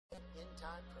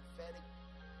time prophetic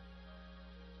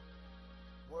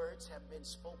words have been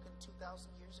spoken 2,000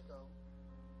 years ago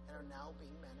and are now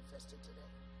being manifested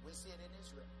today. We see it in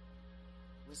Israel.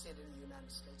 We see it in the United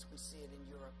States. We see it in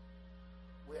Europe.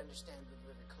 We understand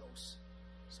we're very close.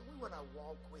 So we want to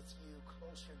walk with you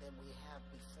closer than we have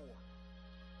before.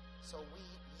 So we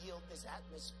yield this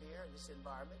atmosphere and this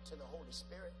environment to the Holy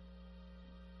Spirit,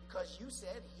 because you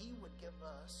said he would give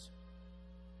us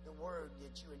the word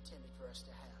that you intended for us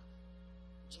to have.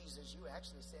 Jesus, you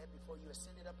actually said before you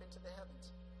ascended up into the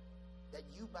heavens that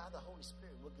you by the Holy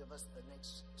Spirit will give us the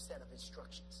next set of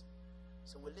instructions.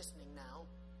 So we're listening now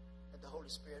that the Holy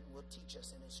Spirit will teach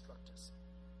us and instruct us.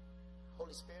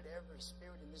 Holy Spirit, every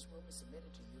spirit in this room is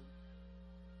submitted to you.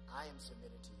 I am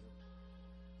submitted to you.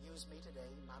 Use me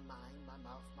today, my mind, my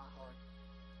mouth, my heart,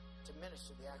 to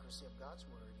minister the accuracy of God's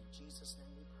word. In Jesus'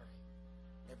 name we pray.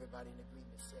 Everybody in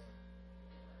agreement said,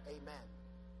 amen.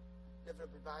 Lift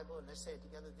up your Bible and let's say it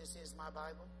together. This is my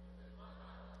Bible.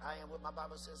 I am what my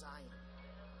Bible says I am.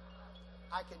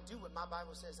 I can do what my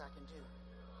Bible says I can do.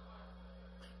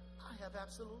 I have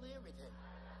absolutely everything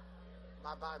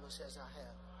my Bible says I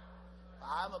have.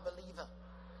 I'm a believer,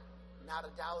 not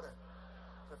a doubter.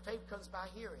 For faith comes by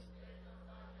hearing,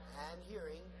 and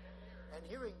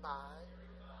hearing by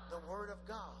the word of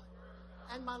God.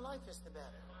 And my life is the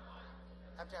better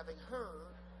after having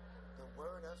heard the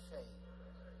word of faith.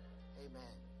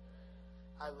 Amen.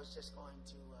 I was just going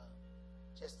to,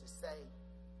 say,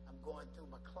 I'm going through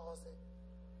my closet,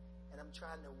 and I'm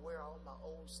trying to wear all my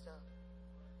old stuff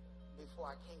before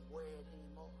I can't wear it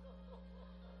anymore.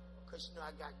 Because,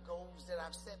 I got goals that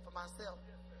I've set for myself,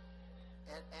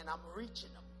 and I'm reaching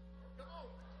them.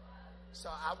 So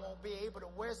I won't be able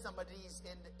to wear some of these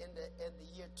in the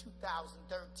year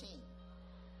 2013.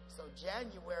 So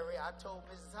January, I told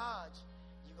Mrs. Hodge,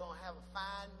 you're going to have a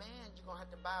fine man. You're going to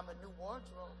have to buy him a new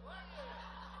wardrobe.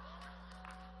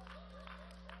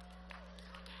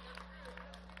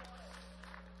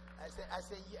 I said,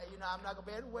 I'm not going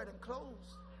to be able to wear them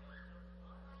clothes.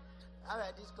 I've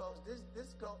had these clothes.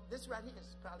 This right here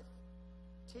is probably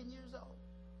 10 years old,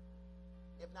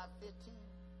 if not 15.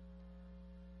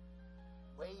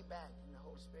 Way back in the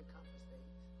Holy Spirit conference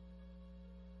days.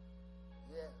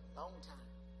 Yeah, long time.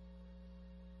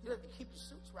 You have to keep your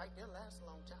suits right. They'll last a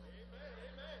long time.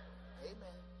 Amen.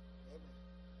 Amen. Amen.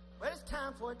 But it's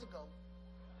time for it to go.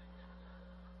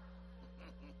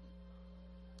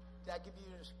 Did I give you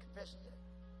a confession yet?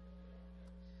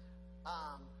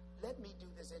 Let me do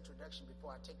this introduction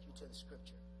before I take you to the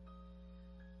scripture.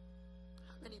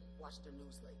 How many watched the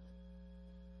news lately?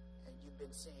 And you've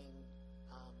been seeing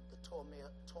the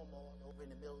turmoil over in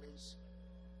the Middle East.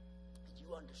 And you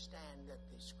understand that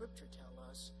the scripture tells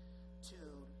us to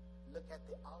look at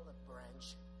the olive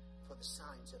branch for the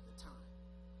signs of the time.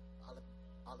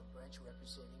 Olive branch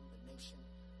representing the nation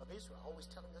of Israel, always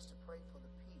telling us to pray for the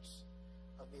peace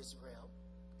of Israel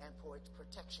and for its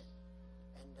protection.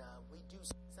 And we do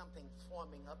see something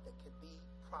forming up that could be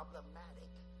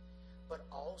problematic, but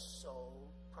also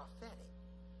prophetic,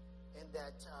 in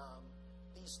that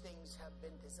these things have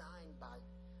been designed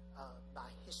by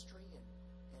history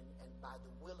and by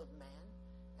the will of man,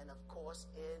 and of course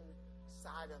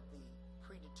inside of the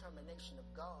predetermination of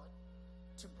God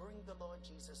to bring the Lord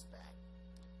Jesus back.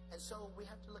 And so we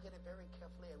have to look at it very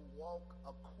carefully and walk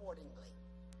accordingly.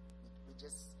 You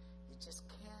just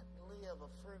can't live a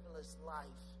frivolous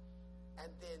life and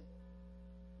then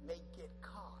may get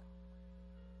caught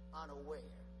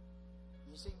unaware.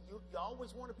 You see, you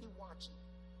always want to be watching,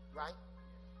 right?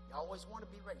 You always want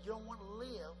to be ready. You don't want to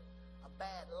live a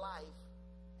bad life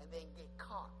and then get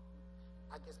caught.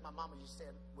 I guess my mama used to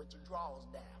say, with your drawers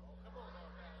down. Oh, come on, man.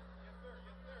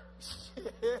 Yes, sir.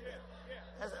 Yes, sir.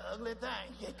 That's an ugly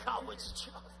thing. Get caught with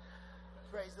your drawers.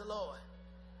 Praise the Lord.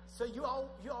 So you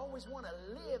always want to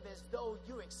live as though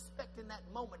you're expecting that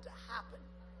moment to happen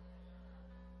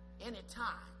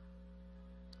anytime.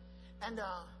 And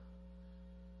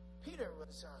Peter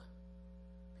was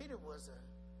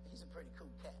he's a pretty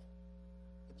cool cat.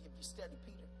 If you study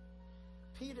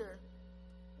Peter,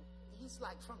 he's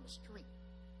like from the street.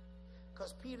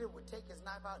 Because Peter would take his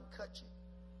knife out and cut you,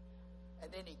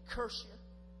 and then he'd curse you,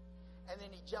 and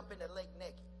then he'd jump in the lake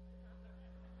naked.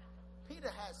 Peter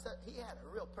had a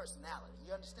real personality,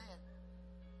 you understand?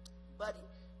 But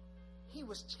he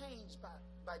was changed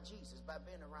by Jesus, by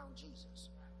being around Jesus.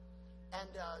 And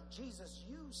Jesus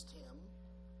used him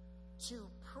to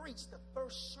preach the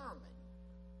first sermon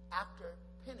after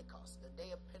Pentecost. The day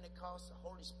of Pentecost, the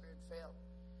Holy Spirit fell.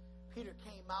 Peter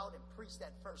came out and preached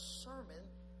that first sermon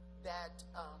that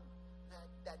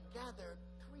gathered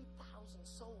 3,000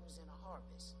 souls in a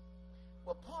harvest.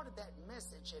 Well, part of that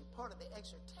message and part of the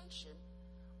exhortation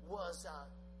was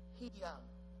he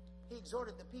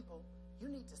exhorted the people, you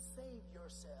need to save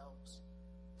yourselves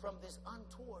from this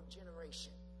untoward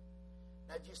generation.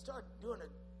 Now, if you start doing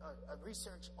a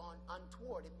research on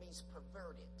untoward, it means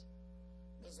perverted.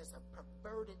 It means it's a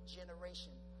perverted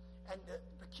generation. And the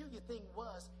peculiar thing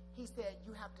was, he said,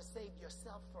 you have to save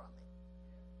yourself from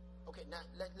it. Okay, now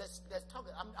let's talk.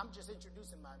 I'm just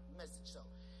introducing my message. So,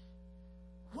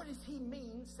 what does he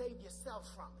mean, save yourself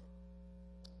from it?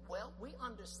 Well, we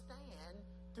understand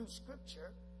through Scripture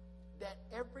that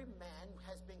every man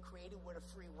has been created with a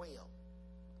free will.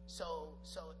 So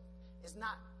it's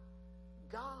not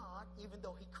God, even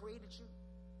though he created you,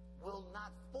 will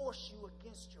not force you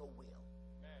against your will.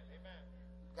 Amen.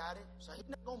 Got it? So he's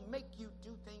not going to make you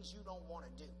do things you don't want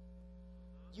to do.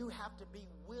 You have to be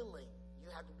willing.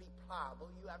 You have to be pliable.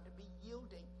 You have to be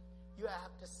yielding. You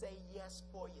have to say yes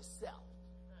for yourself.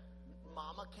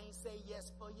 Mama can't say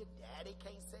yes for you. Daddy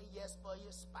can't say yes for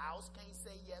you. Spouse can't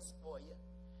say yes for you.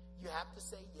 You have to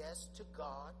say yes to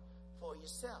God for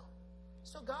yourself.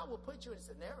 So God will put you in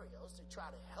scenarios to try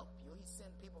to help you. He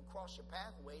sends people across your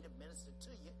pathway to minister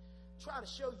to you, try to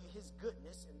show you his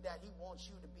goodness and that he wants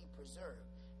you to be preserved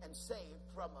and saved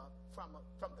from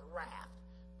the wrath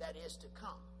that is to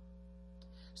come.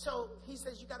 So he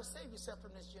says you got to save yourself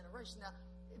from this generation. Now,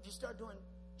 if you start doing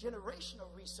generational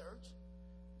research,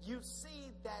 you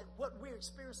see that what we're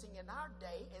experiencing in our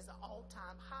day is an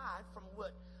all-time high from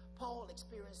what Paul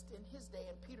experienced in his day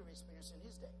and Peter experienced in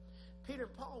his day. Peter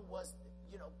and Paul was,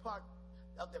 part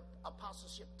of the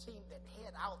apostleship team that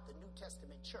had out the New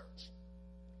Testament church.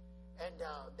 And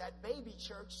that baby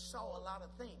church saw a lot of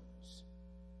things.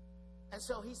 And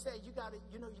so he said, you got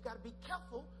to be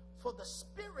careful for the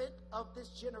spirit of this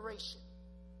generation.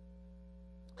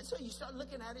 And so you start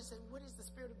looking at it and say, what is the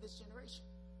spirit of this generation?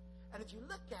 And if you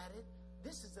look at it,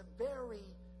 this is a very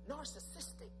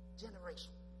narcissistic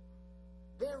generation.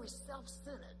 Very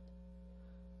self-centered.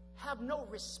 Have no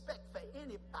respect for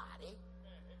anybody.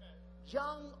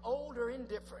 Young, old, or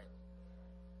indifferent.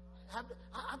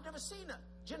 I've never seen a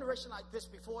generation like this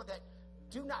before that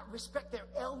do not respect their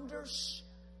elders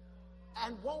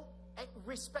and won't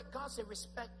respect. God said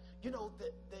respect, the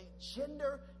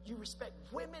gender. You respect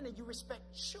women and you respect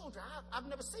children. I've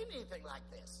never seen anything like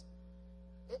this.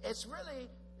 It's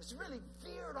really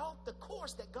veered off the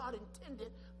course that God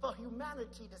intended for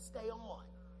humanity to stay on.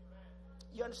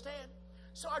 You understand?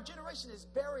 So our generation is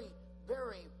very,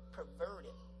 very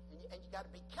perverted. And you got to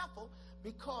be careful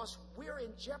because we're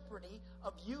in jeopardy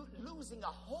of you losing a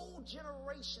whole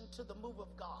generation to the move of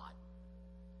God.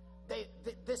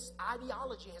 This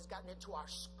ideology has gotten into our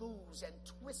schools and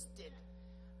twisted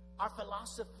our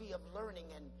philosophy of learning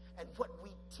and what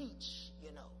we teach,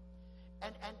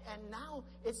 And now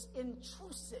it's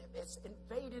intrusive. It's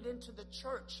invaded into the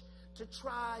church to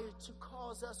try to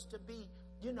cause us to be,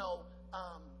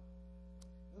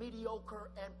 mediocre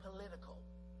and political.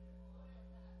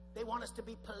 They want us to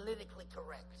be politically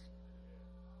correct.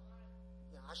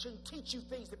 I shouldn't teach you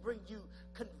things that bring you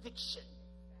conviction.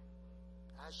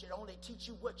 I should only teach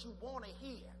you what you want to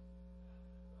hear.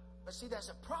 But see, there's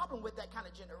a problem with that kind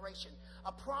of generation.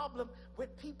 A problem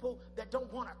with people that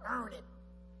don't want to earn it,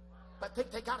 but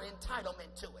think they got an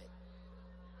entitlement to it.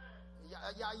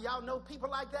 Y'all know people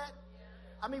like that?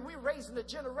 I mean, we're raising a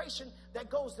generation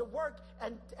that goes to work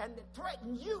and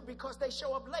threaten you because they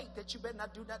show up late that you better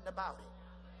not do nothing about it.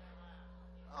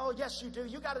 Oh, yes, you do.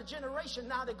 You got a generation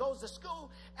now that goes to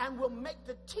school and will make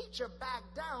the teacher back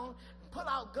down, pull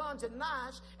out guns and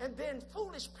knives, and then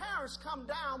foolish parents come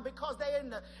down because they're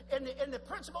in the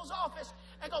principal's office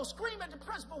and go scream at the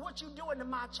principal, what you doing to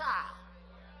my child?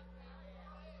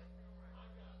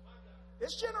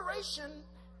 This generation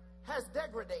has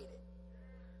degraded.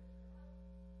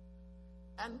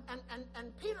 And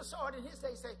Peter saw it in his day.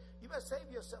 He said, you better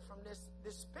save yourself from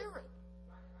this spirit.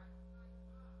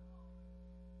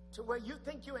 To where you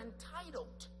think you're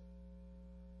entitled.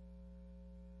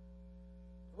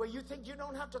 Where you think you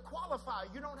don't have to qualify.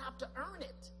 You don't have to earn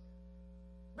it.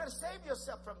 You better save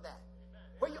yourself from that.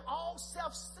 Where you're all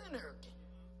self-centered.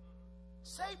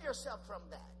 Save yourself from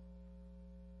that.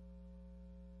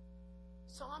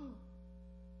 So I'm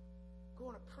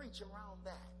going to preach around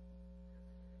that.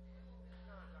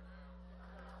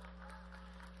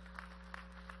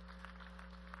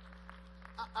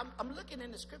 I'm looking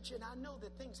in the scripture and I know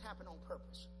that things happen on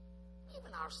purpose.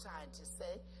 Even our scientists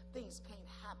say things can't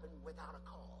happen without a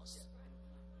cause.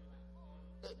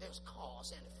 There's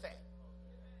cause and effect.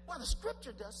 Well, the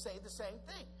scripture does say the same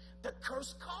thing. The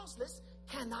curse causeless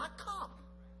cannot come.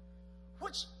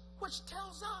 Which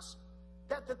tells us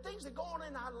that the things that go on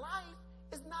in our life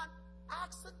is not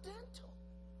accidental.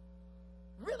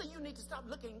 Really, you need to stop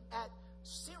looking at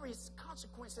serious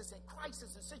consequences and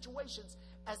crises and situations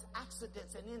as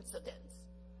accidents and incidents.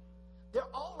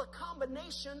 They're all a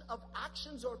combination of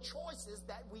actions or choices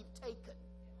that we've taken.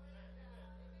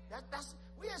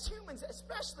 We as humans,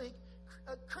 especially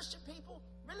Christian people,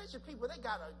 religious people,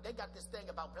 they got this thing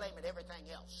about blaming everything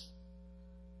else,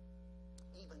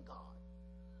 even God,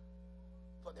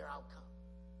 for their outcome.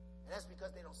 And that's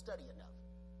because they don't study enough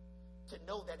to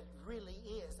know that it really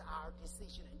is our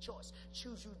decision and choice.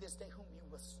 Choose you this day whom you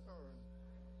will serve.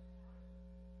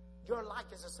 Your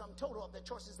life is a sum total of the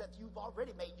choices that you've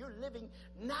already made. You're living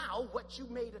now what you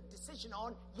made a decision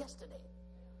on yesterday.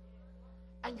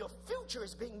 And your future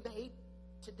is being made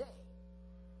today.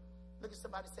 Look at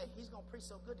somebody and say, he's going to preach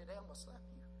so good today, I'm going to slap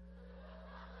you.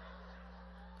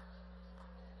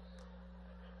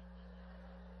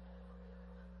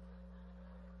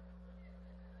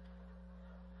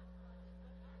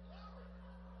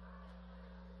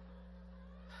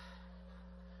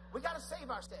 We got to save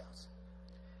ourselves.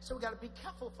 So we got to be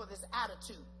careful for this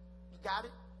attitude. You got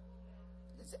it?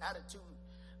 This attitude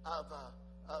of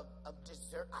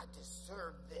I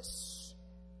deserve this.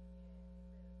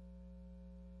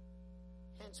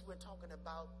 Hence, we're talking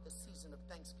about the season of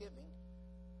Thanksgiving,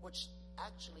 which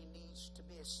actually needs to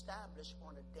be established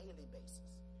on a daily basis.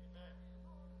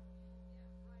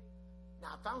 Now,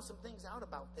 I found some things out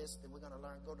about this that we're going to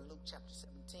learn. Go to Luke chapter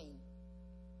 17.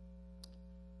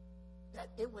 That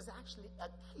it was actually a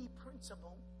key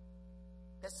principle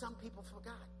that some people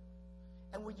forgot.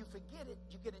 And when you forget it,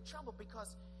 you get in trouble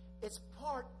because it's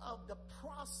part of the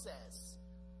process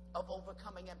of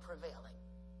overcoming and prevailing.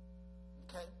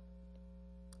 Okay?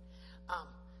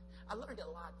 I learned a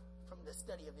lot from the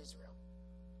study of Israel,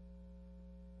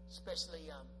 especially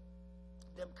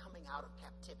them coming out of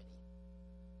captivity.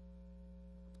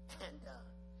 And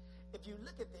if you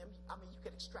look at them, I mean, you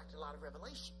can extract a lot of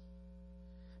revelation.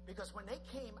 Because when they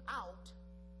came out,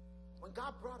 when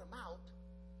God brought them out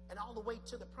and all the way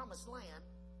to the promised land,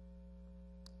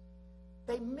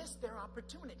 they missed their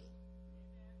opportunity.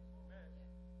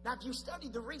 Now, if you study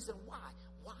the reason why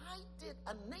did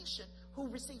a nation who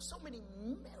received so many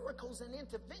miracles and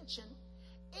intervention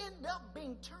end up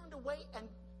being turned away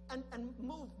and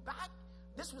moved back?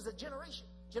 This was a generation.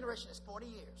 Generation is 40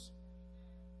 years.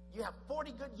 You have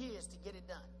 40 good years to get it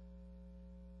done.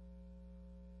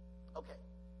 Okay.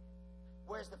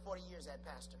 Where's the 40 years at,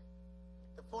 Pastor?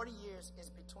 The 40 years is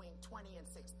between 20 and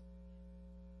 60.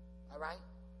 All right?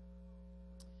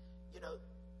 You know,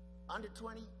 under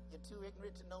 20, you're too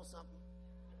ignorant to know something.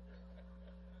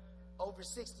 Over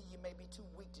 60, you may be too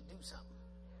weak to do something.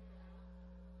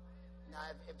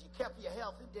 Now, if you kept your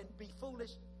health and didn't be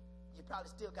foolish, you probably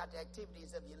still got the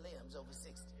activities of your limbs over 60.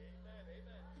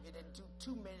 If you didn't do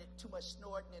too much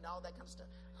snorting and all that kind of stuff.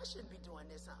 I shouldn't be doing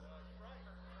this, huh?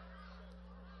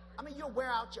 I mean, you'll wear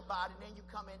out your body, and then you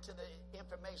come into the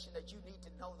information that you need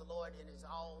to know the Lord, and it's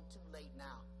all too late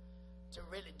now to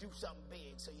really do something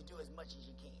big, so you do as much as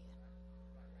you can.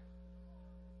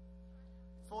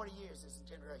 40 years is a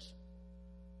generation.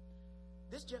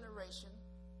 This generation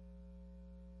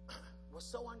was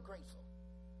so ungrateful.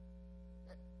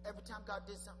 Every time God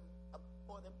did something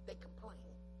for them, they complained.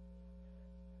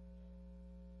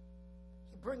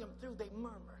 He bring them through, they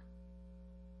murmur.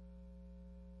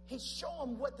 He show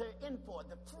them what they're in for,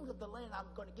 the fruit of the land I'm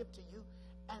going to give to you.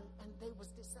 And they was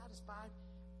dissatisfied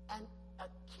and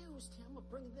accused him of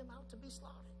bringing them out to be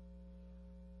slaughtered.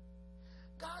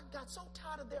 God got so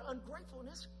tired of their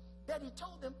ungratefulness that he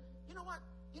told them, you know what?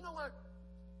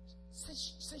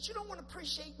 Since you don't want to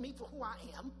appreciate me for who I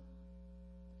am,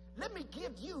 let me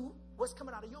give you what's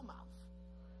coming out of your mouth.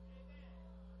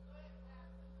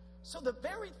 So the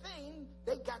very thing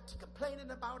they got to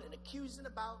complaining about and accusing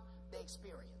about, they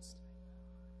experienced.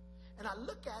 And I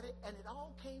look at it, and it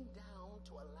all came down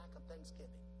to a lack of thanksgiving.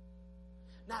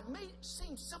 Now, it may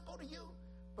seem simple to you,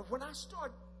 but when I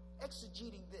start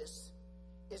exegeting this,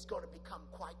 it's going to become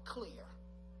quite clear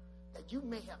that you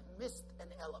may have missed an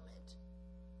element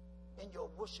in your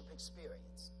worship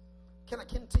experience. Can I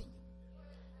continue?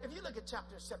 If you look at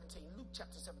chapter 17, Luke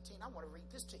chapter 17, I want to read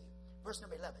this to you. Verse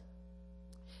number 11.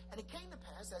 And it came to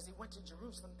pass, as he went to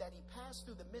Jerusalem, that he passed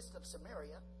through the midst of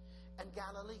Samaria and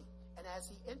Galilee. And as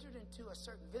he entered into a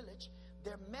certain village,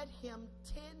 there met him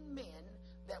 10 men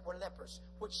that were lepers,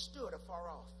 which stood afar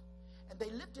off. And they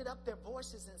lifted up their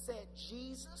voices and said,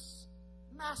 Jesus,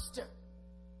 Master,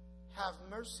 have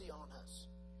mercy on us.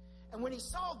 And when he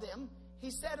saw them,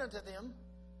 he said unto them,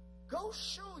 Go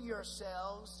show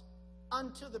yourselves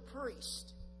unto the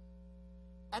priest.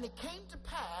 And it came to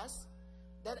pass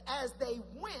that as they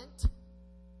went,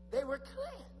 they were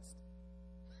cleansed.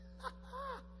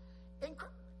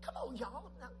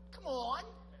 y'all. Now, come on.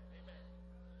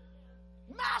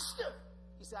 Master.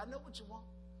 He said, I know what you want.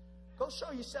 Go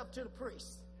show yourself to the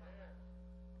priest.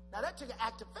 Now that took an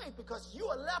act of faith because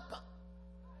you're a leper.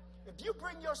 If you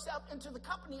bring yourself into the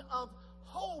company of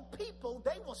whole people,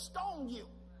 they will stone you.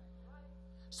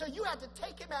 So you had to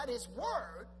take him at his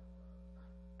word,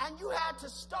 and you had to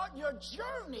start your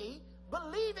journey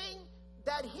believing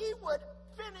that he would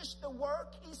finish the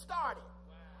work he started.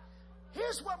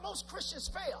 Here's where most Christians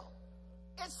fail.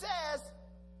 It says,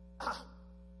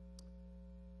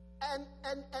 and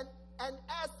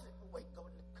as wait, go,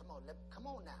 come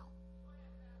on now.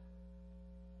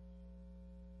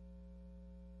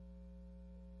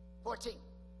 "14.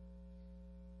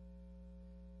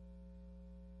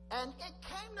 And it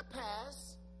came to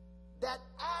pass that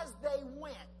as they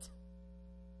went,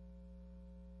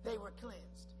 they were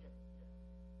cleansed."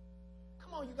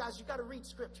 Come on, you guys, you got to read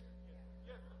scripture.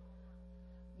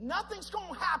 Nothing's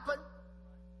going to happen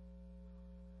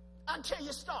until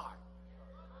you start.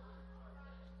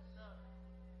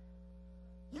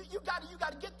 You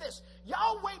got to get this.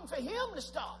 Y'all waiting for him to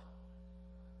start.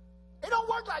 It don't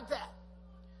work like that.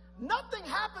 Nothing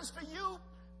happens for you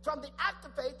from the act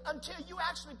of faith until you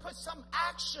actually put some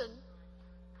action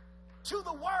to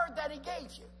the word that he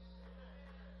gave you.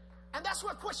 And that's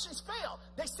where Christians fail.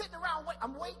 They're sitting around,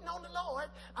 I'm waiting on the Lord.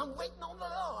 I'm waiting on the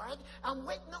Lord. I'm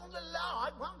waiting on the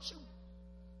Lord. Why don't you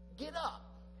get up?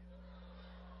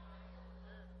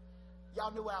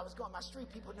 Y'all knew where I was going. My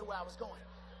street people knew where I was going.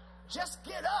 Just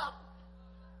get up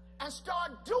and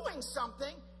start doing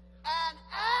something. And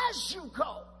as you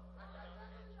go,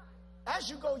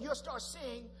 you'll start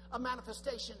seeing a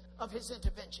manifestation of his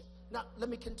intervention. Now, let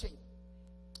me continue.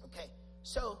 Okay,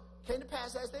 so came to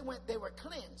pass as they went, they were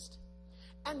cleansed.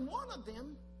 And one of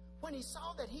them, when he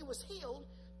saw that he was healed,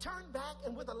 turned back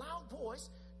and with a loud voice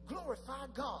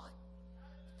glorified God,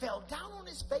 fell down on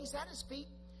his face at his feet,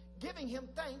 giving him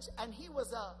thanks, and he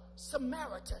was a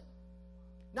Samaritan.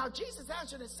 Now Jesus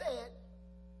answered and said,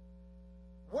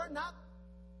 were not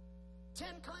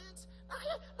 10 cleansed? Now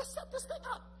here, let's set this thing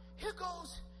up. Here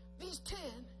goes these 10.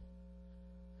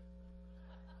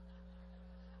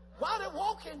 While they're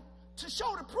walking to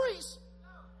show the priest,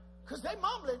 because they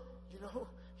mumbling,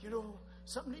 you know,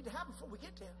 something need to happen before we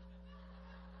get there.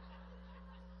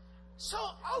 So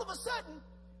all of a sudden,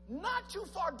 not too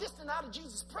far distant out of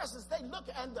Jesus' presence, they look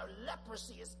and the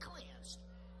leprosy is cleansed.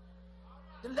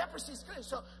 The leprosy is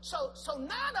cleansed. So 9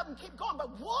 of them keep going, but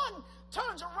one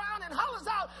turns around and hollers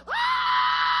out,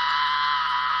 "Ah!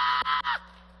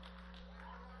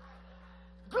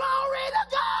 Glory to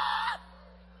God!"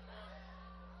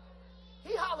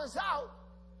 He hollers out,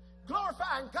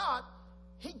 glorifying God.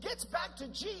 He gets back to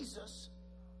Jesus,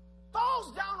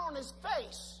 falls down on his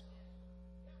face,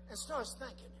 and starts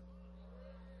thanking him.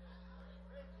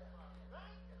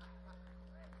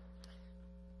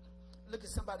 Look at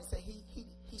somebody and say,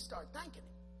 he started thanking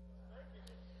him.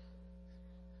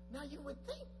 Now you would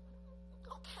think,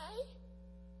 okay,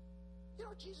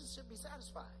 Jesus should be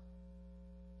satisfied.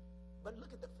 But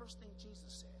look at the first thing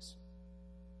Jesus says.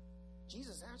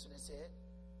 Jesus answered and said,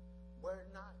 were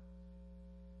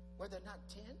there not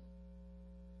 10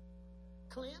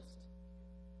 cleansed?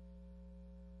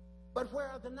 But where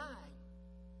are the 9?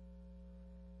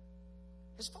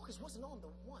 His focus wasn't on the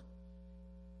one.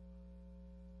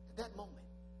 At that moment,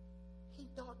 he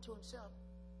thought to himself,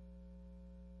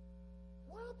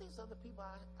 where are these other people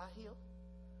I healed?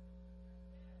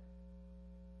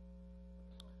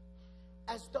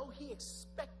 As though he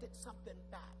expected something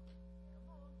back.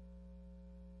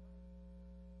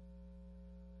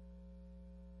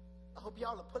 I hope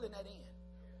y'all are pulling that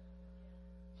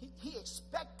in. He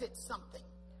expected something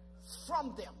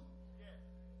from them.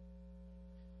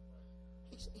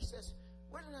 He says,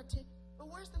 where are the 10? But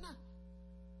where's the 9?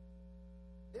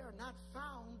 They are not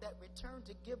found that return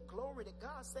to give glory to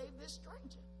God save this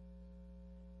stranger.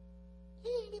 He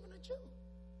ain't even a Jew.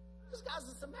 This guy's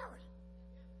a Samaritan.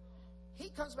 He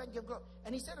comes back and gives glory.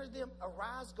 And he said to them,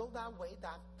 arise, go thy way,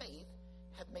 thy faith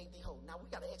have made thee whole. Now we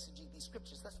got to exegete these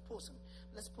scriptures. Let's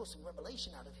pull some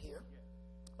revelation out of here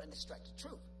and extract the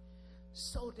truth.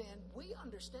 So then we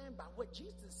understand by what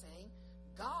Jesus is saying,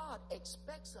 God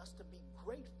expects us to be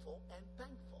grateful and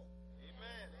thankful.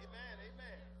 Amen, amen,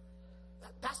 amen.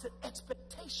 That's an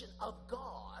expectation of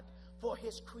God for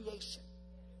his creation.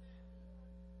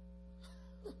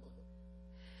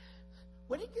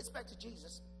 When he gets back to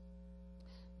Jesus,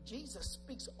 Jesus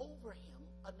speaks over him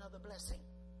another blessing.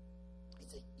 He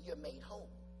said, you're made whole.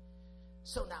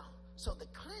 So the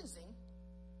cleansing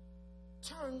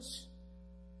turns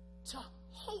to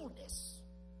wholeness.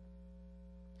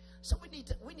 So we need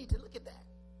to look at that.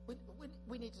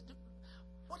 We need to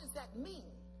what does that mean?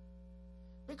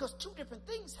 Because two different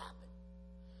things happen.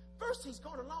 First, he's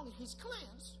going along and he's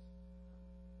cleansed.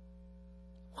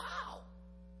 Wow,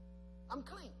 I'm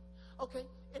clean. Okay,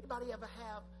 anybody ever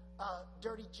have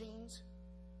dirty jeans?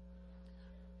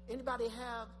 Anybody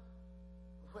have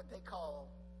what they call,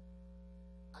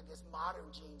 I guess, modern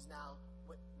jeans now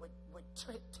with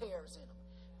tears in them?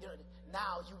 You know,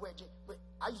 now you wear jeans.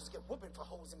 I used to get whooping for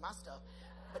holes in my stuff,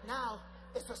 but now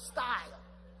it's a style.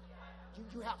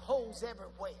 You have holes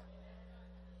everywhere,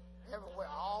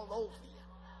 all over you,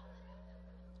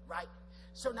 right?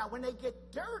 So now when they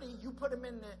get dirty, you put them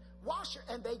in the washer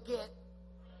and they get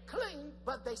clean,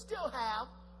 but they still have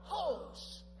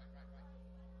holes.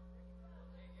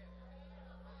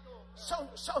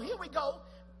 So here we go.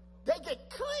 They get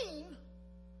clean,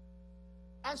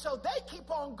 and so they keep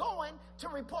on going to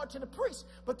report to the priest.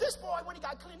 But this boy, when he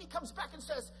got clean, he comes back and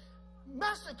says,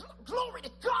 Master, glory to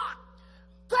God.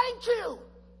 Thank you.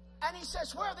 And he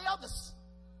says, where are the others?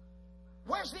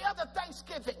 Where's the other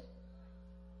Thanksgiving?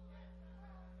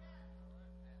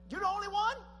 You the only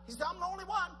one? He said, I'm the only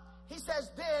one. He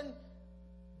says, then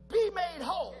be made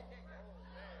whole.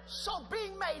 So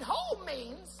being made whole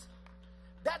means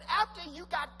that after you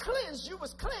got cleansed, you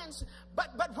was cleansed, but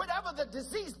whatever the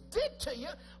disease did to you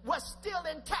was still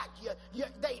intact.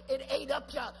 It ate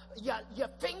up your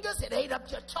fingers, it ate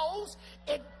up your toes,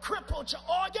 it crippled your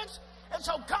organs. And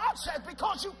so God says,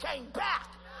 because you came back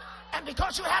and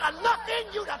because you had enough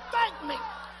in you to thank me,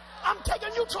 I'm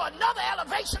taking you to another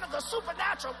elevation of the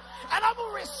supernatural, and I'm going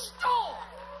to restore.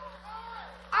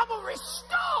 I'm going to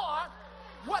restore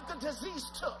what the disease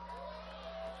took.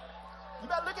 You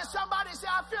better look at somebody and say,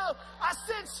 I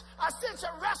sense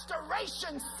a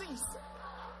restoration season.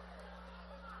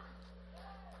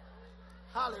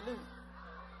 Hallelujah.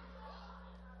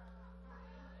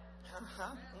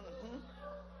 Uh-huh. Mm-hmm.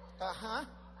 Uh-huh.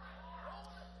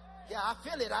 Yeah, I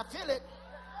feel it. I feel it.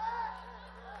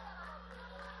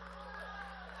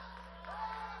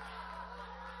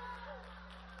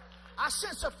 I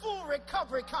sense a full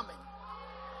recovery coming.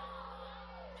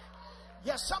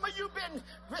 Yes, some of you been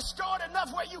restored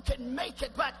enough where you can make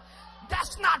it, but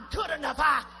that's not good enough.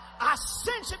 I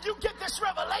sense if you get this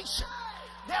revelation,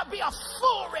 there'll be a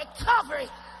full recovery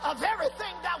of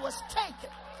everything that was taken.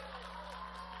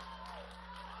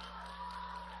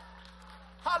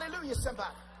 Hallelujah,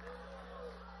 somebody.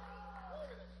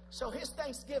 So his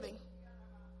thanksgiving,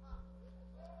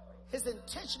 his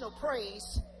intentional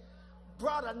praise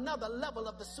brought another level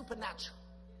of the supernatural.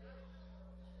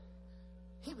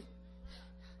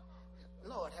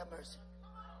 Lord have mercy.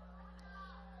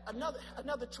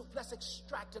 Another truth. Let's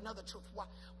extract another truth.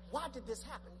 Why did this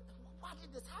happen? Why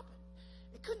did this happen?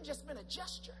 It couldn't just been a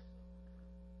gesture.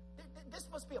 This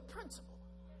must be a principle,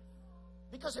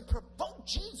 because it provoked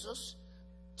Jesus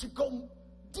to go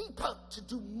deeper, to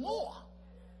do more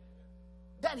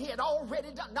than he had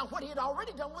already done. Now, what he had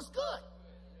already done was good.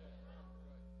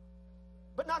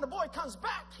 But now the boy comes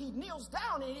back. He kneels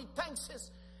down and he thanks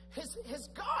his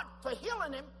God for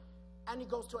healing him. And he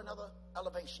goes to another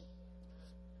elevation.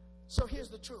 So here's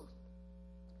the truth.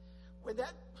 When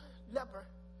that leper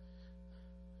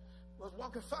was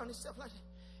walking, found himself like that,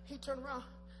 he turned around.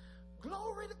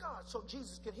 Glory to God. So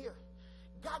Jesus could hear.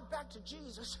 Got back to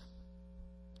Jesus,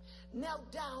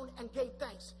 knelt down and gave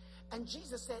thanks. And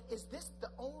Jesus said, is this the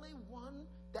only one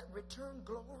that returned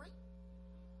glory?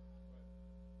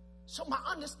 So my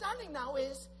understanding now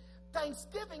is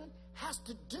thanksgiving has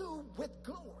to do with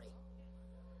glory.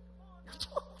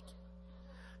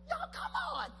 Y'all, come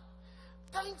on.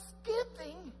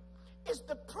 Thanksgiving is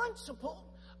the principle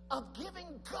of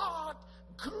giving God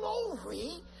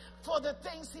glory for the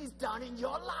things he's done in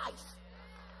your life.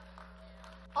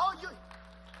 Oh, you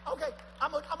okay?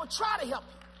 I'm gonna try to help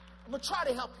you. I'm gonna try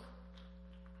to help you.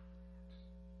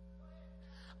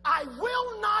 I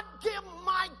will not give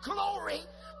my glory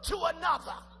to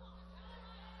another.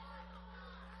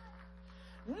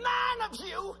 9 of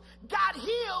you got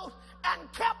healed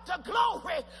and kept the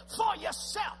glory for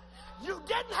yourself. You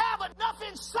didn't have enough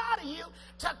inside of you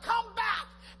to come back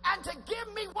and to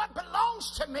give me what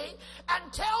belongs to me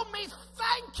and tell me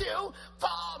thank you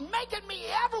for making me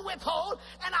ever withhold.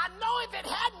 And I know if it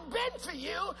hadn't been for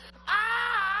you,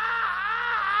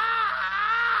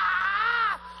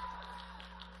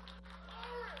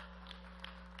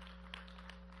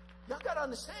 y'all got to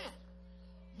understand,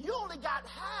 you only got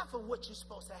half of what you're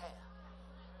supposed to have.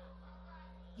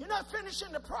 You're not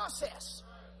finishing the process.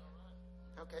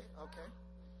 Okay.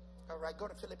 All right, go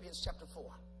to Philippians chapter 4.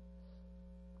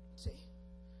 See,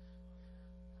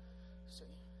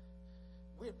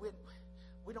 we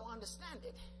don't understand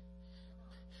it.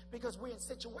 Because we're in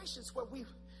situations where we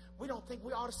don't think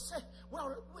we ought to say,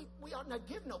 we ought not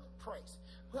give no praise.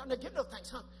 We ought not give no thanks.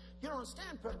 Huh? You don't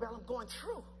understand, Perverted, I'm going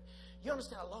through. You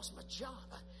understand, I lost my job.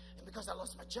 And because I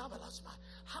lost my job, I lost my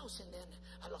house, and then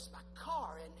I lost my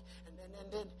car,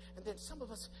 and then some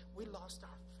of us, we lost our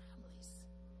families.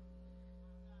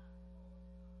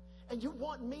 And you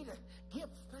want me to give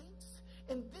thanks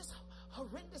in this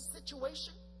horrendous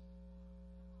situation?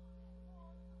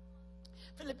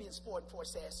 Philippians 4:4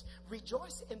 says,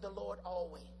 rejoice in the Lord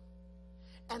always.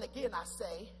 And again I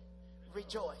say,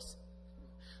 rejoice.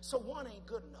 So one ain't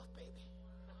good enough, baby.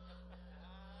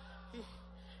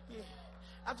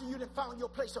 After you done found your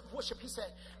place of worship, he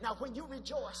said, now when you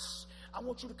rejoice, I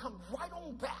want you to come right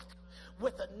on back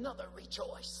with another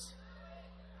rejoice.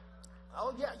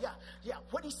 Oh, yeah.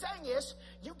 What he's saying is,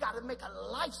 you got to make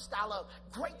a lifestyle of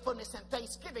gratefulness and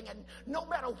thanksgiving. And no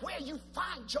matter where you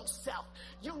find yourself,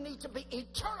 you need to be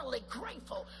eternally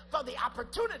grateful for the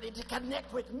opportunity to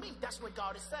connect with me. That's what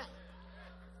God is saying.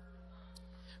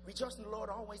 Rejoice in the Lord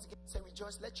always. Again, say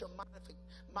rejoice. Let your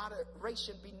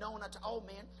moderation be known unto all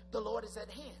men. The Lord is at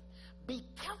hand. Be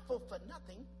careful for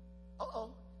nothing.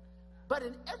 But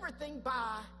in everything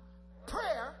by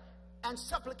prayer and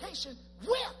supplication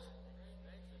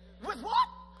with what?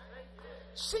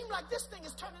 Seem like this thing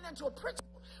is turning into a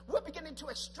principle. We're beginning to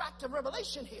extract a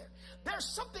revelation here. There's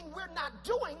something we're not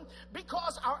doing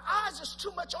because our eyes is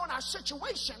too much on our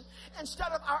situation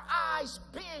instead of our eyes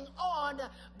being on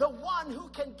the one who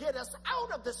can get us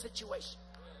out of the situation.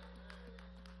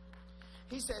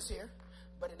 He says here,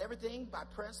 but in everything by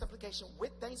prayer and supplication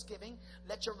with thanksgiving,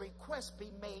 let your requests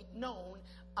be made known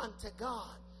unto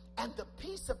God. And the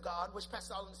peace of God, which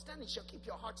passes all understanding, shall keep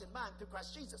your hearts and mind through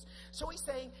Christ Jesus. So he's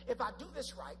saying, if I do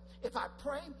this right, if I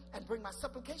pray and bring my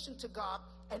supplication to God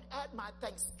and add my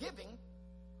thanksgiving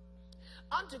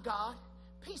unto God,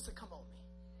 peace will come on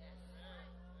me.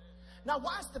 Now,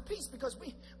 why is the peace? Because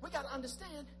we got to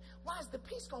understand, why is the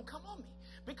peace going to come on me?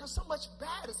 Because so much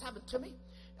bad has happened to me.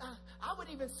 I would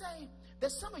even say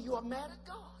that some of you are mad at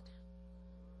God.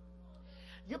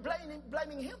 You're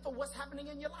blaming him for what's happening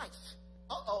in your life.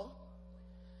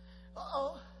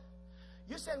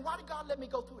 You're saying, why did God let me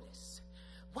go through this?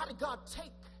 Why did God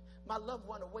take my loved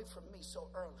one away from me so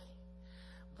early?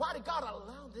 Why did God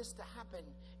allow this to happen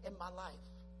in my life?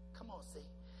 Come on, see.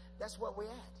 That's where we're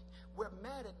at. We're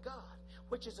mad at God,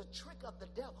 which is a trick of the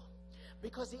devil.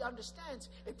 Because he understands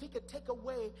if he could take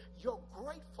away your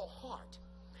grateful heart,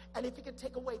 and if he could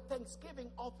take away thanksgiving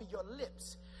off of your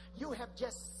lips, you have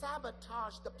just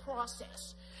sabotaged the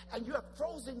process, and you have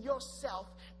frozen yourself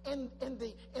in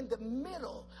the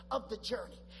middle of the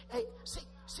journey. Hey,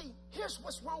 see, here's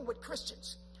what's wrong with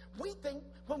Christians. We think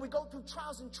when we go through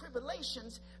trials and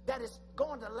tribulations that it's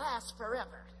going to last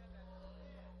forever.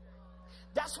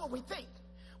 That's what we think.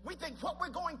 We think what we're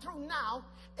going through now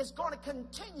is going to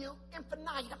continue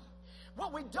infinitum.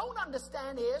 What we don't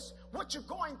understand is what you're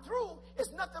going through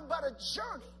is nothing but a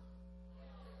journey.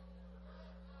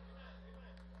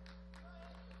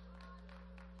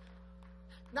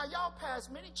 Now, y'all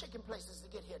passed many chicken places to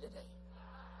get here today.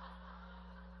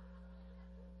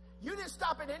 You didn't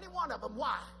stop at any one of them.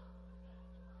 Why?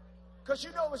 Because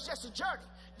you know it was just a journey.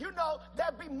 You know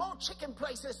there'd be more chicken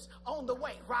places on the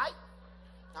way, right?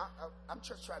 I'm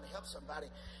just trying to help somebody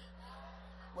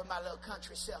with my little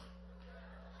country self.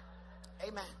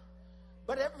 Amen.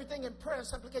 But everything in prayer and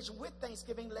supplication with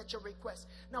thanksgiving, let your request.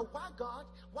 Now, why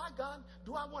God,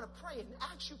 do I want to pray and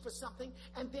ask you for something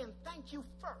and then thank you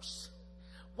first?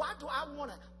 Why do I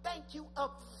want to thank you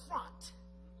up front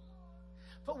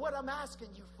for what I'm asking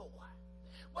you for?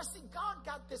 Well, see, God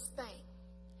got this thing.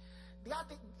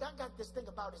 God got this thing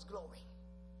about his glory.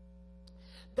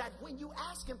 That when you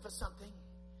ask him for something,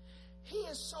 he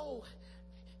is so,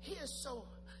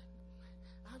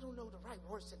 I don't know the right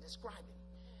words to describe him,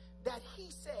 that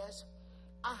he says,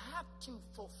 I have to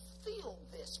fulfill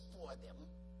this for them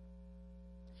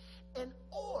in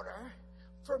order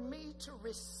for me to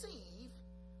receive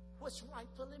what's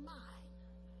rightfully mine.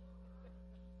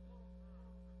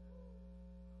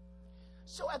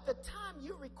 So at the time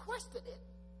you requested it,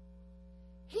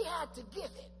 he had to give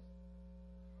it.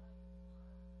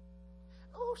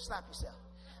 Oh, slap yourself.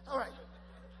 All right.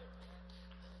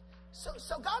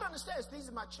 So God understands these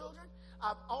are my children.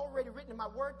 I've already written in my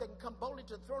word they can come boldly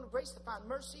to the throne of grace to find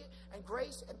mercy and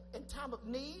grace in time of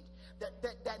need. That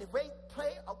if they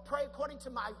pray according to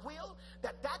my will,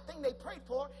 that thing they prayed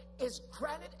for is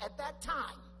granted at that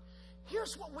time.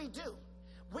 Here's what we do.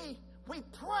 We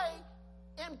pray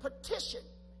in petition.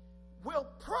 We'll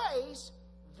praise,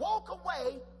 walk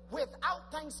away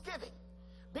without thanksgiving.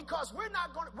 Because we're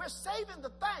saving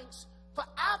the thanks for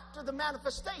after the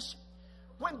manifestation.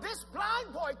 When this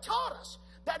blind boy taught us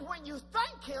that when you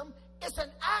thank him, it's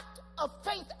an act of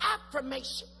faith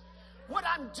affirmation. What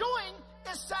I'm doing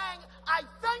is saying, I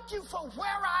thank you for where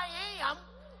I am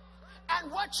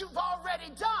and what you've already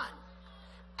done.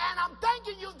 And I'm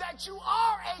thanking you that you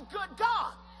are a good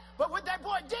God. But what that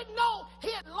boy didn't know,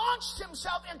 he had launched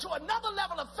himself into another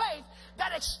level of faith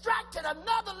that extracted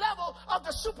another level of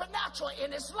the supernatural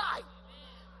in his life.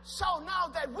 So now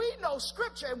that we know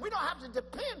Scripture and we don't have to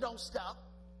depend on stuff,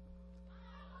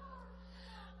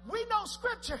 we know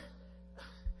Scripture.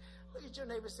 Look at your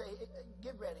neighbor and say,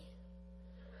 get ready.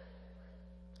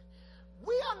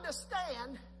 We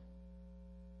understand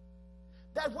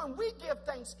that when we give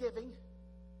thanksgiving,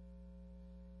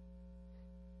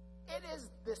 it is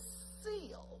the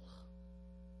seal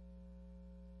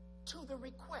to the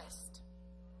request.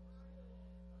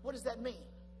 What does that mean?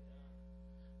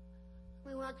 I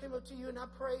mean, when I came up to you and I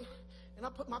prayed and I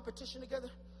put my petition together,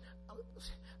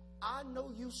 I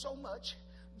know you so much.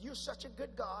 You're such a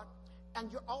good God,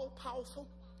 and you're all powerful,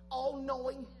 all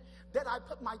knowing, that I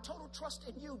put my total trust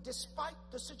in you despite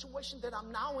the situation that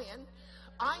I'm now in.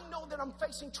 I know that I'm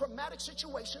facing traumatic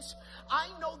situations. I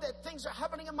know that things are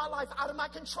happening in my life out of my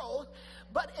control.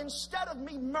 But instead of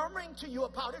me murmuring to you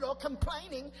about it or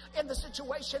complaining in the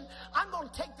situation, I'm going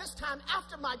to take this time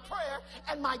after my prayer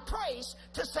and my praise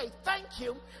to say thank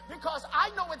you, because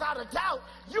I know without a doubt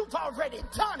you've already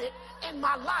done it in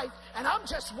my life, and I'm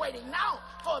just waiting now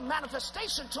for a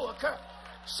manifestation to occur.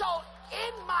 So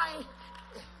in my...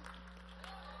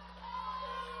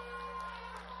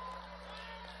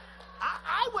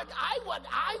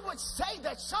 I would say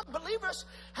that some believers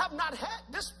have not had,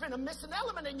 this has been a missing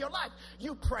element in your life.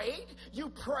 You prayed, you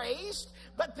praised,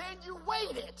 but then you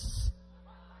waited.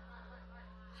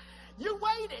 You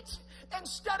waited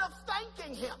instead of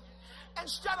thanking him.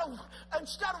 Instead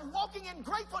of walking in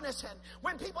gratefulness. And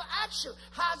when people ask you,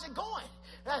 how's it going?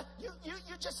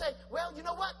 You just say, well, you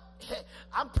know what?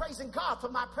 I'm praising God for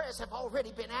my prayers have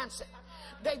already been answered.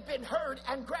 They've been heard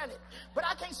and granted. But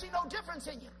I can't see no difference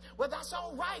in you. Well, that's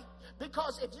all right,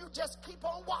 because if you just keep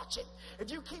on watching,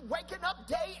 if you keep waking up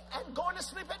day and going to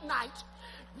sleep at night,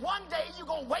 one day you're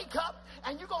going to wake up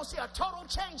and you're going to see a total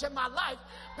change in my life,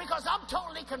 because I'm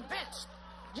totally convinced.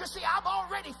 You see, I've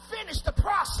already finished the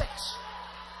process.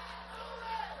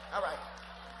 All right.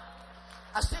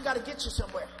 I still got to get you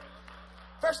somewhere.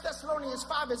 1 Thessalonians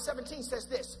 5:17 says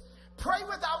this: pray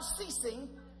without ceasing,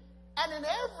 and in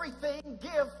everything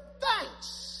give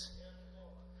thanks.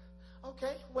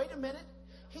 Okay, wait a minute.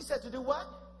 He said to do what?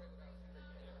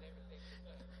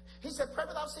 He said pray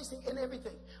without ceasing in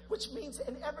everything, which means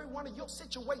in every one of your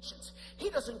situations. He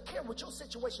doesn't care what your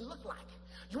situation look like.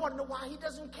 You want to know why he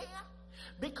doesn't care?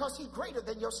 Because he's greater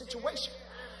than your situation.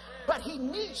 But he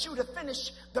needs you to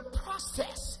finish the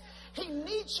process. He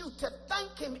needs you to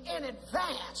thank him in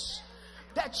advance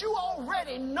that you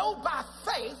already know by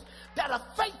faith that a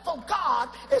faithful God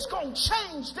is going to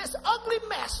change this ugly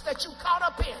mess that you caught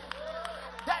up in.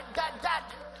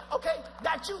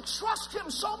 That you trust him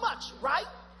so much, right?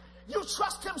 You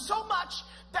trust him so much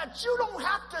that you don't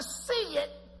have to see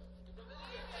it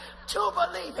to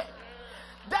believe it.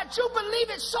 That you believe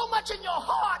it so much in your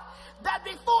heart that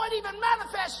before it even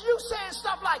manifests, you saying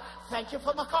stuff like, thank you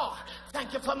for my car.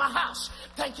 Thank you for my house.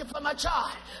 Thank you for my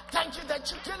job. Thank you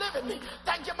that you delivered me.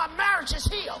 Thank you my marriage is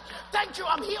healed. Thank you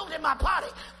I'm healed in my body.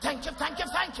 Thank you, thank you,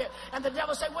 thank you. And the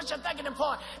devil say, what you thanking him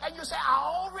for? And you say,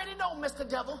 I already know, Mr.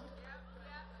 Devil,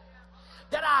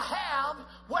 that I have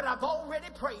what I've already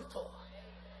prayed for.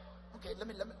 Okay, let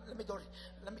me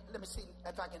see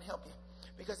if I can help you.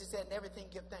 Because he said, in everything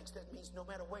give thanks. That means no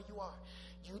matter where you are,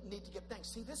 you need to give thanks.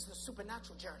 See, this is a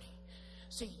supernatural journey.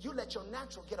 See, you let your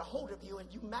natural get a hold of you and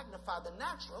you magnify the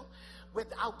natural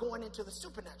without going into the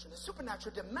supernatural. The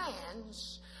supernatural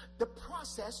demands the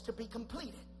process to be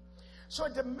completed. So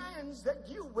it demands that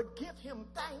you would give him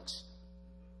thanks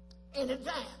in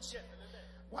advance.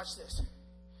 Watch this.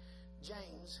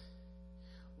 James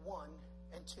 1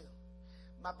 and 2.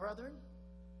 My brethren,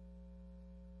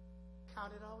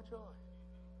 count it all joy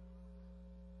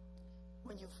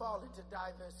when you fall into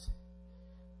diverse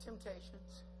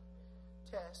temptations,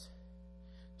 tests,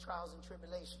 trials, and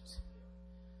tribulations,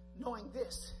 knowing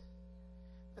this,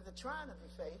 that the trying of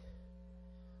your faith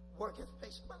worketh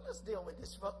patience. But let's deal with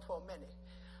this for a minute.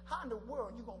 How in the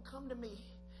world are you going to come to me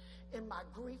in my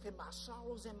grief, in my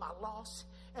sorrows, in my loss,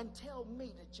 and tell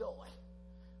me the joy?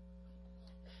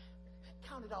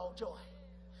 Count it all joy.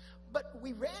 But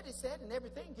we read, it said, in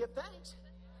everything give thanks.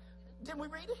 Didn't we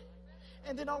read it?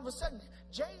 And then all of a sudden,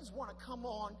 James want to come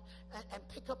on and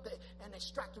pick up and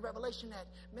extract the revelation that,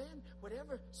 man,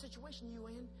 whatever situation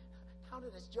you're in, count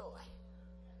it as joy.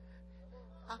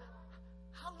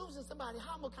 How losing somebody,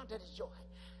 how I'm going to count that as joy.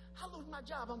 How losing my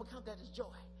job, I'm going to count that as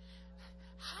joy.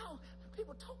 How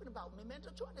people talking about me, man,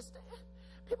 don't you understand?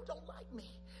 People don't like me.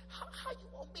 How you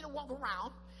want me to walk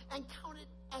around and count it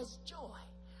as joy?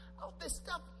 All this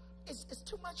stuff is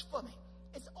too much for me.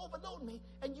 It's overloading me.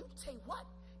 And you say, what?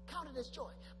 Count it as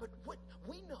joy. But what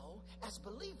we know as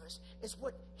believers is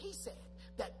what he said,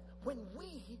 that when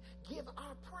we give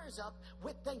our prayers up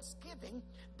with thanksgiving,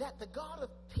 that the God of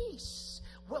peace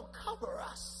will cover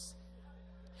us.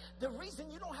 The reason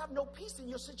you don't have no peace in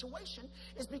your situation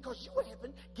is because you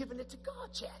haven't given it to God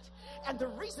yet. And the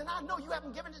reason I know you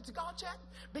haven't given it to God yet,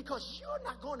 because you're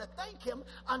not going to thank him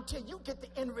until you get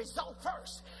the end result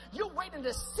first. You're waiting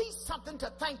to see something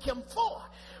to thank him for,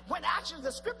 when actually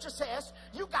the scripture says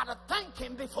you got to thank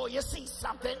him before you see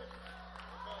something.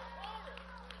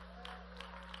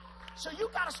 So you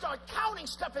got to start counting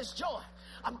stuff as joy.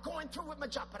 I'm going through with my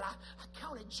job, but I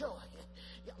counted joy.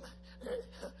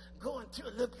 Going through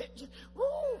a little bit, woo,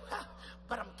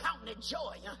 but I'm counting it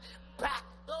joy. Back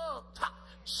up,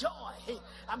 joy.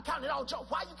 I'm counting it all joy.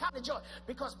 Why are you counting joy?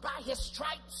 Because by his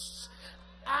stripes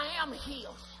I am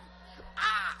healed.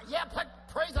 Yeah, but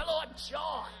praise the Lord,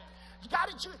 joy.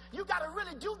 You got to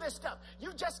really do this stuff.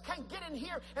 You just can't get in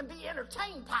here and be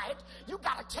entertained by it. You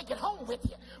got to take it home with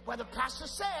you. Well, the pastor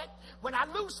said, when I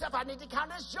lose stuff, I need to count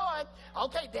as joy.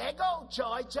 Okay, there you go.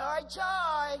 Joy, joy,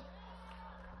 joy.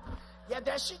 Yeah,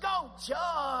 there she go.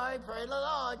 Joy, praise the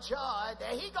Lord, joy.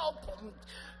 There he go.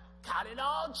 Count it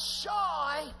all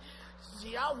joy.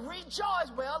 Yeah,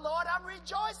 rejoice. Well, Lord, I'm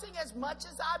rejoicing as much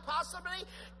as I possibly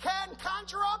can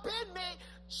conjure up in me.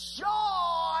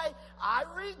 Joy. I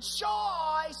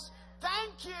rejoice.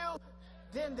 Thank you.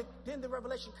 Then the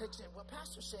revelation kicks in. Well,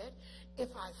 pastor said, if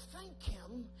I thank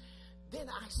him, then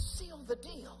I seal the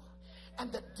deal. And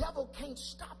the devil can't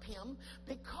stop him,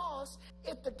 because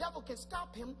if the devil can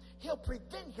stop him, he'll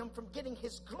prevent him from getting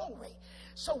his glory.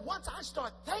 So once I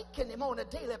start thanking him on a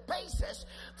daily basis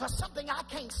for something I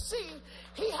can't see,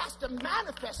 he has to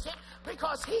manifest it,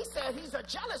 because he said he's a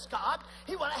jealous God.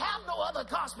 He will have no other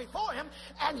gods before him,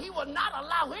 and he will not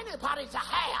allow anybody to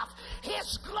have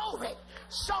his glory.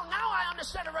 So now I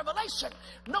understand the revelation.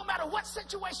 No matter what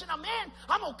situation I'm in,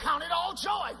 I'm going to count it all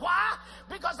joy. Why?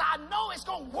 Because I know it's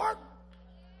going to work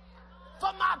for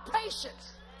my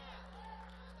patience.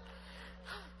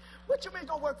 What you mean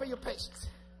gonna work for your patience?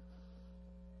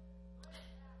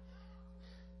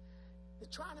 The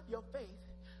trying of your faith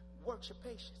works your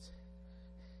patience.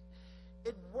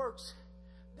 It works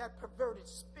that perverted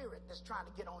spirit that's trying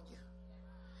to get on you.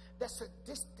 That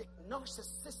sadistic,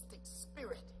 narcissistic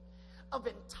spirit of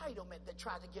entitlement that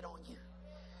tried to get on you.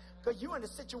 Because you're in a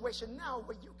situation now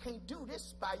where you can't do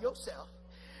this by yourself.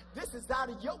 This is out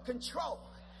of your control.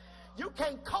 You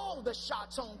can't call the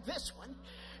shots on this one.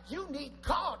 You need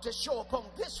God to show up on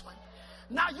this one.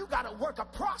 Now you got to work a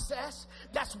process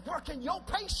that's working your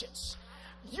patience.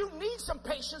 You need some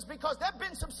patience because there's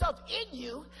been some stuff in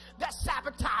you that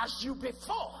sabotaged you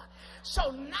before.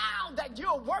 So now that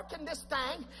you're working this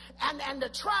thing and the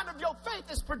trying of your faith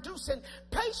is producing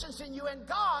patience in you, and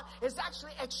God is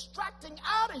actually extracting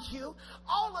out of you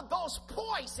all of those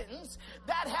poisons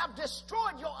that have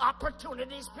destroyed your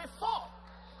opportunities before.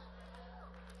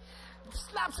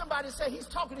 Slap somebody and say, he's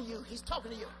talking to you. He's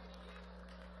talking to you.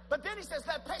 But then he says,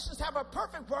 let patience have a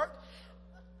perfect work,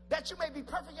 that you may be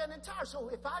perfect and entire. So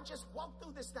if I just walk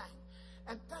through this thing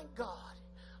and thank God,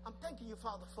 I'm thanking you,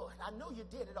 Father, for it. I know you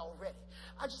did it already.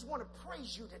 I just want to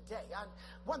praise you today.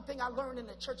 One thing I learned in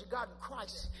the Church of God in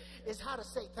Christ is how to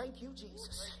say, thank you,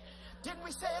 Jesus. Didn't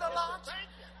we say it a lot?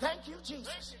 Thank you,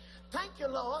 Jesus. Thank you,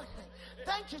 Lord.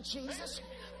 Thank you, Jesus.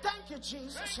 Thank you,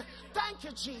 Jesus. Thank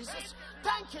you, Jesus.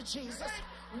 Thank you, Jesus.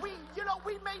 We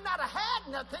may not have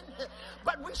had nothing,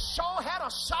 but we sure had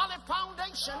a solid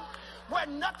foundation where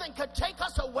nothing could take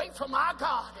us away from our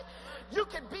God. You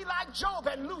can be like Job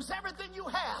and lose everything you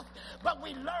have, but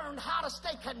we learned how to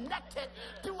stay connected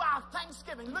through our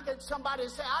thanksgiving. Look at somebody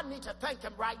and say, I need to thank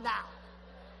him right now.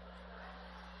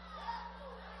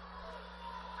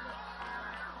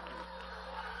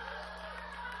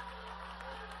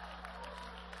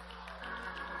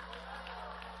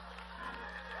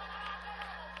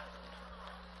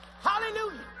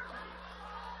 Hallelujah.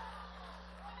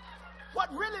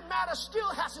 What really matters still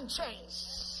hasn't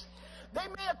changed. They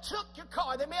may have took your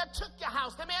car. They may have took your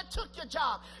house. They may have took your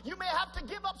job. You may have to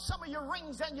give up some of your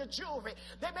rings and your jewelry.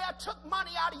 They may have took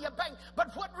money out of your bank.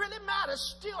 But what really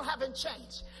matters still haven't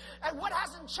changed. And what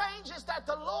hasn't changed is that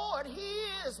the Lord, he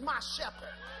is my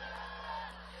shepherd.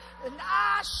 And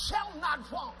I shall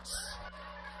not want.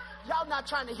 Y'all not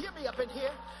trying to hear me up in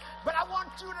here. But I want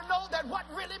you to know that what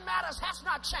really matters has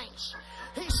not changed.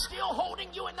 He's still holding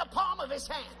you in the palm of his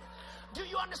hand. Do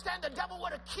you understand? The devil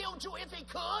would have killed you if he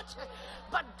could,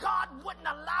 but God wouldn't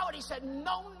allow it. He said,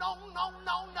 no, no, no,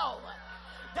 no, no.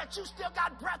 That you still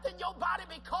got breath in your body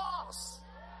because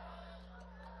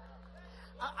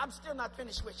I'm still not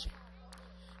finished with you.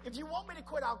 If you want me to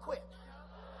quit, I'll quit.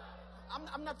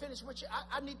 I'm not finished with you.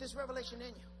 I need this revelation in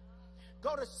you.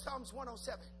 Go to Psalms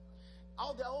 107.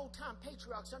 All the old time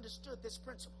patriarchs understood this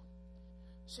principle.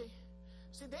 See,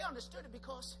 they understood it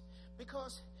because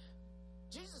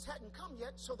Jesus hadn't come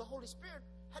yet, so the Holy Spirit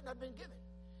had not been given.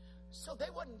 So they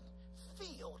wasn't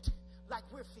filled like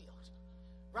we're filled,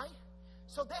 right?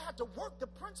 So they had to work the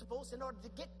principles in order to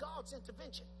get God's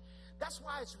intervention. That's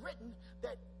why it's written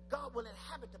that God will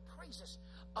inhabit the praises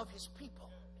of his people.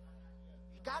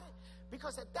 You got it?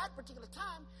 Because at that particular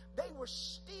time, they were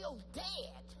still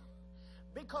dead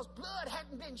because blood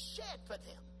hadn't been shed for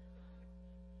them.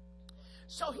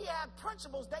 So he had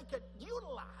principles they could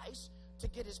utilize to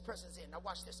get his presence in. Now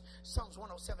watch this. Psalms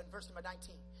 107, verse number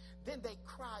 19. Then they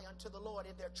cry unto the Lord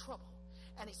in their trouble,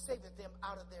 and he saveth them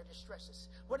out of their distresses.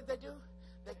 What did they do?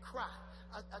 They cry.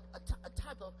 A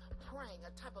type of praying,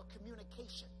 a type of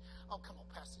communication. Oh, come on,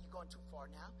 Pastor, you're going too far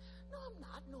now. No, I'm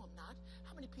not. No, I'm not.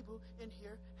 How many people in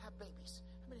here have babies?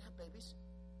 How many have babies?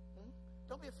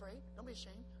 Don't be afraid. Don't be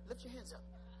ashamed. Lift your hands up.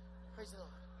 Praise the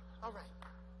Lord. All right.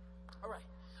 All right.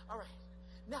 All right.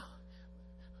 Now,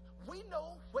 we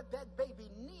know what that baby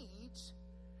needs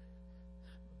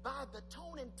by the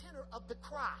tone and tenor of the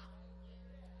cry.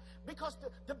 Because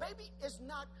the baby is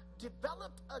not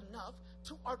developed enough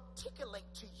to articulate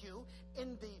to you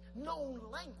in the known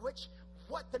language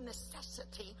what the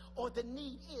necessity or the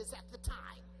need is at the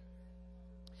time.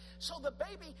 So the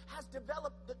baby has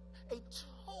developed a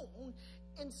tone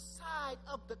inside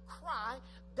of the cry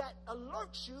that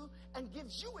alerts you and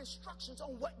gives you instructions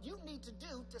on what you need to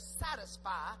do to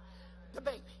satisfy the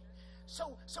baby.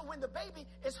 So when the baby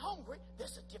is hungry,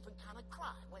 there's a different kind of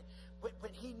cry.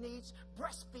 When he needs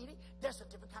breastfeeding, there's a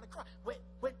different kind of cry.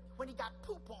 When he got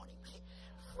poop on him,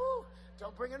 whew,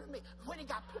 don't bring it to me. When he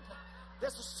got poop on him,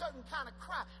 there's a certain kind of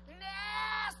cry.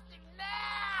 Nasty,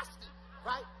 nasty,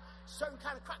 right? Certain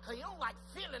kind of cry, because you don't like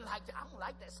feeling like that. I don't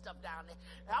like that stuff down there.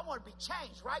 I want to be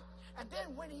changed, right? And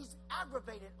then when he's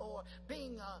aggravated or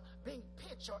being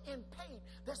pinched or in pain,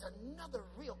 there's another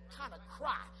real kind of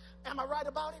cry. Am I right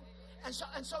about it? And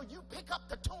so you pick up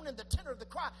the tone and the tenor of the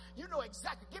cry. You know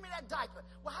exactly. Give me that diaper.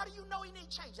 Well, how do you know he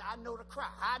needs change? I know the cry.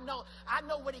 I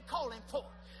know what he calling for.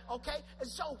 Okay? And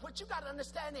so what you got to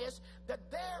understand is that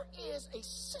there is a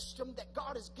system that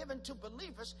God has given to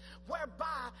believers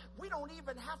whereby we don't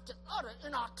even have to utter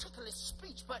inarticulate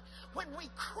speech. But when we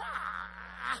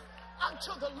cry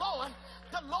unto the Lord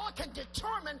can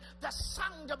determine the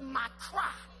sound of my cry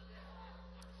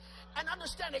and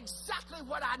understand exactly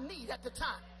what I need at the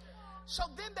time. So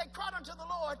then they cried unto the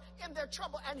Lord in their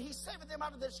trouble, and he saved them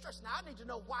out of their distress. Now, I need to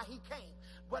know why he came.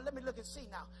 Well, let me look and see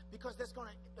now, because it's going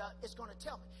to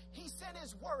tell me. He sent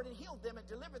his word and healed them and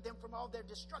delivered them from all their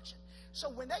destruction. So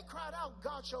when they cried out,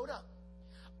 God showed up.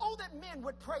 Oh, that men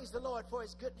would praise the Lord for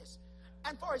his goodness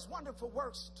and for his wonderful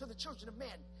works to the children of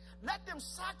men. Let them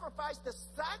sacrifice the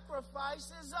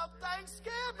sacrifices of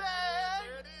thanksgiving.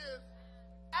 There it is.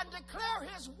 And declare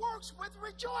his works with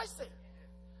rejoicing.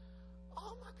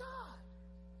 Oh my God.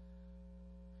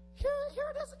 Here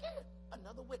it is again.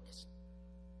 Another witness.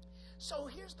 So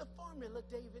here's the formula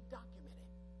David documented.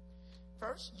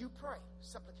 First, you pray.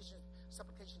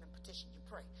 Supplication and petition. You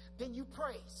pray. Then you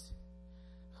praise.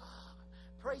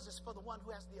 Praise is for the one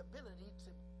who has the ability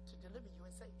to deliver you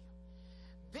and save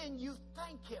you. Then you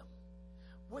thank him,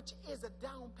 which is a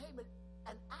down payment,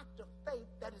 an act of faith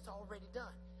that is already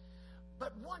done.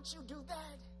 But once you do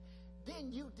that,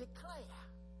 then you declare.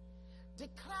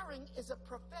 Declaring is a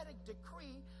prophetic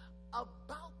decree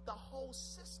about the whole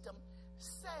system,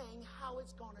 saying how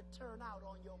it's going to turn out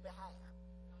on your behalf.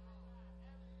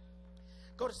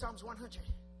 Go to Psalms 100.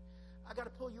 I got to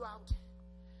pull you out.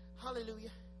 Hallelujah.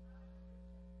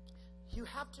 You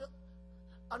have to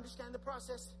understand the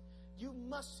process. You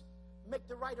must make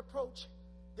the right approach.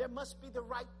 There must be the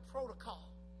right protocol.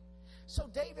 So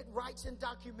David writes and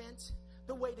documents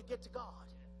the way to get to God.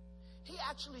 He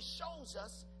actually shows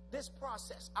us this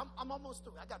process. I'm almost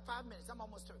through. I got 5 minutes. I'm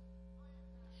almost through.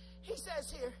 He says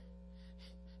here,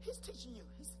 he's teaching you.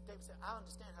 David said, I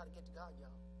understand how to get to God, y'all.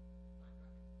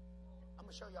 I'm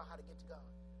going to show y'all how to get to God.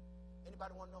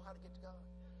 Anybody want to know how to get to God?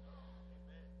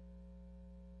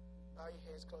 Bow your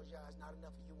heads, close your eyes. Not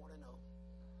enough of you want to know.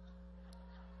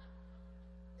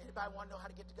 Anybody want to know how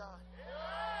to get to God?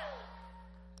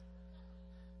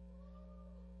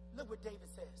 Look what David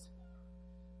says.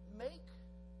 Make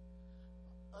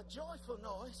a joyful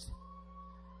noise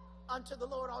unto the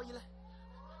Lord, all you.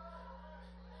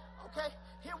 Okay,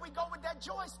 here we go with that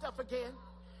joy stuff again.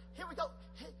 Here we go.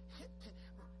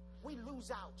 We lose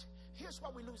out. Here's why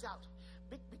we lose out.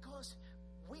 Because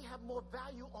we have more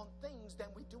value on things than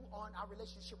we do on our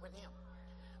relationship with him.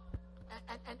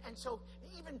 And so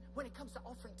even when it comes to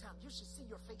offering time, you should see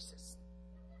your faces.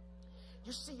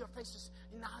 You see your faces.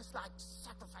 You know, it's like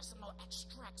sacrifice. I'm going to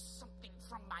extract something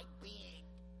from my being.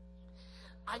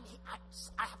 I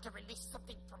have to release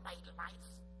something from my life.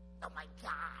 Oh my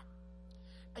God.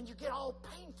 And you get all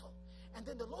painful. And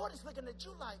then the Lord is looking at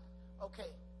you like, okay,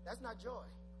 that's not joy.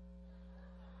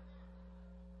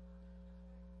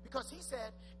 Because he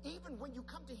said, even when you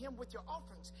come to him with your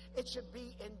offerings, it should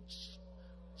be in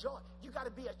joy. You got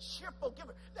to be a cheerful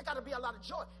giver. There got to be a lot of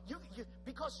joy.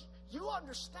 Because you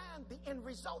understand the end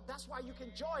result. That's why you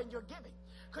can joy in your giving.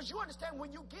 Because you understand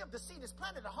when you give, the seed is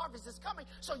planted, the harvest is coming.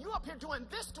 So you up here doing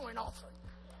this during offering.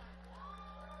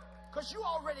 Because you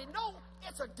already know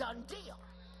it's a done deal.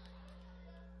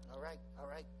 All right, all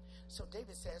right. So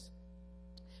David says,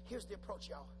 here's the approach,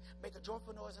 y'all. Make a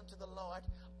joyful noise unto the Lord,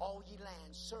 all ye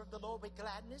lands. Serve the Lord with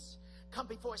gladness. Come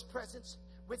before his presence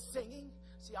with singing.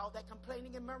 See all that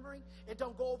complaining and murmuring? It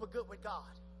don't go over good with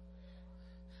God.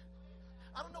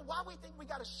 I don't know why we think we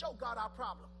got to show God our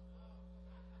problem.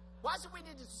 Why is it we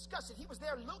need to discuss it? He was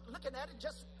there looking at it.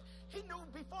 He knew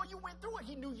before you went through it.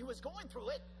 He knew you was going through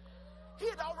it. He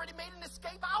had already made an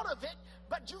escape out of it,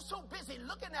 but you so busy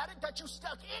looking at it that you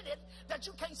stuck in it that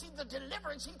you can't see the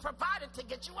deliverance he provided to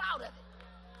get you out of it.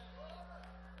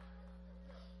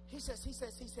 He says,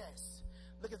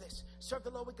 look at this. Serve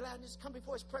the Lord with gladness. Come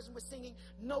before his presence with singing.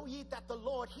 Know ye that the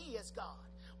Lord, he is God.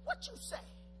 What you say?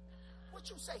 What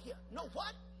you say here? Know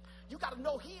what? You got to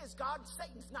know he is God.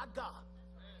 Satan's not God.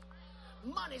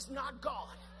 Money's not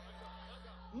God.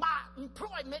 My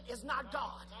employment is not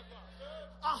God.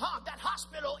 That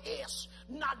hospital is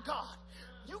not God.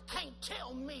 You can't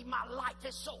tell me my life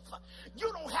is over.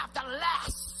 You don't have the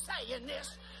last say in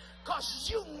this because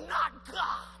you not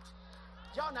God.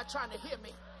 Y'all not trying to hear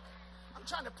me. I'm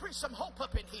trying to preach some hope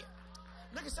up in here.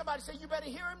 Look at somebody, say, you better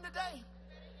hear him today.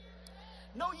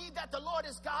 Know ye that the Lord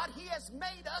is God. He has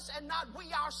made us and not we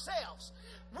ourselves.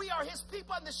 We are his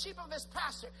people and the sheep of his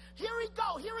pasture. Here we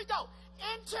go. Here we go.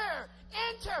 Enter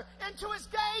into his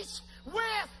gates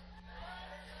with.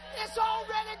 It's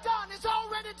already done. It's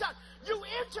already done. You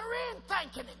enter in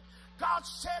thanking him. God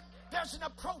said there's an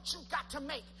approach you got to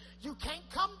make. You can't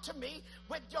come to me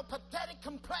with your pathetic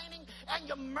complaining and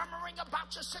your murmuring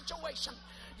about your situation.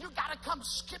 You got to come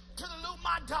skip to the loo,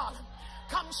 my darling.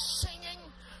 Come singing,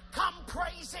 come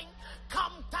praising,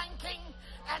 come thanking.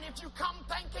 And if you come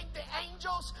thanking, the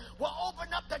angels will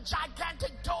open up the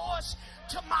gigantic doors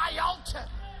to my altar.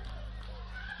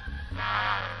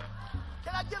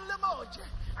 Can I get a little more?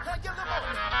 Can I get a little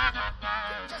more?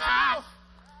 Just a little.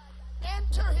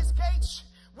 Enter his gates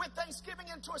with thanksgiving,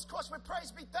 into his courts with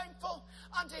praise. Be thankful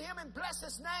unto him and bless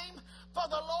his name. For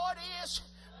the Lord is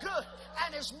good,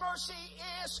 and his mercy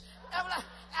is everlasting,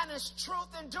 and his truth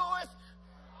endureth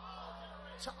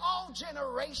to all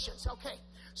generations. Okay,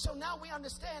 so now we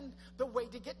understand the way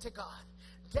to get to God.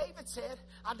 David said,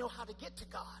 I know how to get to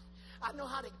God. I know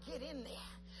how to get in there.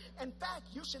 In fact,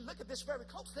 you should look at this very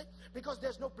closely because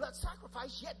there's no blood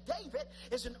sacrifice, yet David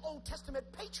is an Old Testament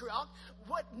patriarch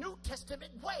with New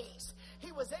Testament ways.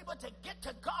 He was able to get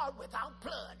to God without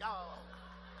blood. Oh.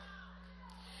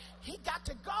 He got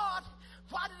to God.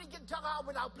 Why did he get to God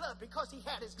without blood? Because he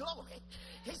had his glory.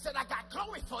 He said, I got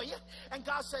glory for you. And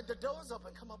God said, the door's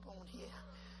open. Come up on here.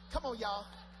 Come on, y'all.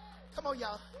 Come on,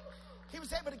 y'all. He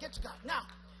was able to get to God. Now,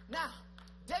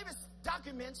 David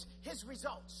documents his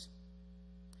results.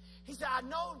 He said, I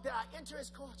know that I enter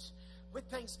his courts with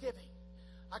thanksgiving.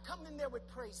 I come in there with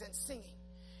praise and singing.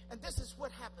 And this is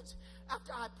what happens.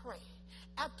 After I pray,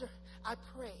 after I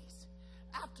praise,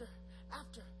 after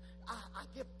I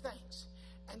give thanks,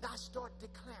 and I start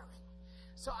declaring.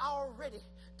 So I already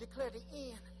declared the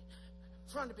end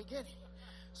from the beginning.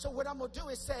 So what I'm going to do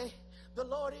is say, the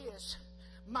Lord is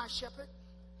my shepherd.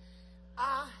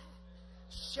 I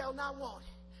shall not want.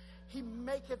 He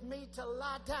maketh me to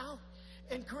lie down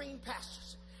in green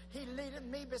pastures. He leadeth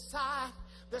me beside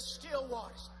the still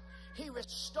waters. He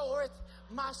restoreth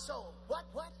my soul. What?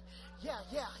 Yeah.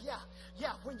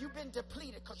 When you've been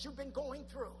depleted because you've been going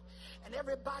through and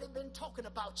everybody been talking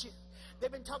about you.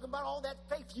 They've been talking about all that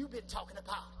faith you've been talking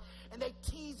about. And they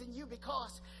teasing you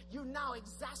because you're now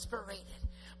exasperated.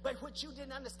 But what you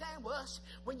didn't understand was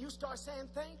when you start saying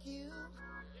thank you,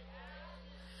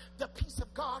 the peace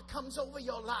of God comes over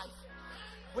your life.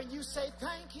 When you say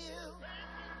thank you,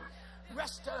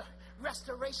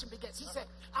 restoration begins. He said,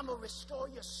 I'm going to restore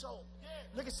your soul.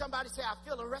 Look at somebody, say, I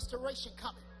feel a restoration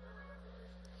coming.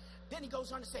 Then he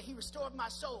goes on to say, he restored my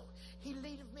soul. He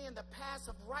leadeth me in the paths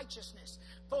of righteousness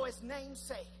for his name's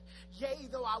sake. Yea,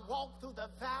 though I walk through the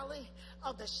valley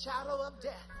of the shadow of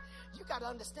death. You got to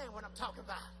understand what I'm talking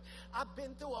about. I've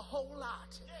been through a whole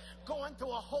lot, going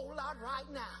through a whole lot right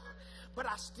now. But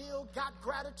I still got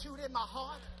gratitude in my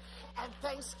heart and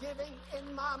thanksgiving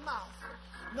in my mouth.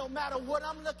 No matter what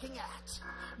I'm looking at,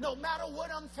 no matter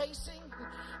what I'm facing,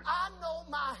 I know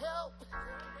my help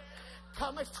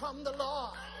coming from the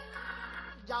Lord.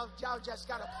 Y'all just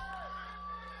gotta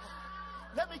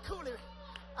let me cool it.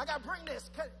 I gotta bring this.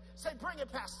 Say, bring it,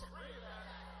 Pastor.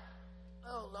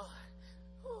 Oh Lord,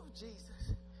 oh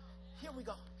Jesus. Here we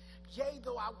go. Yea,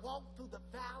 though I walk through the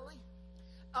valley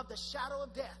of the shadow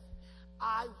of death,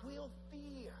 I will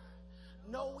fear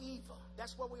no evil.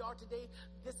 That's where we are today.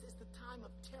 This is the time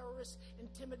of terrorist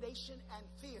intimidation and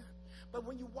fear. But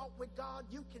when you walk with God,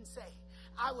 you can say,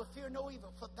 I will fear no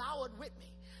evil, for thou art with me.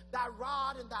 Thy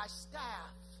rod and thy staff,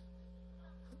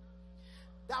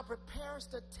 thou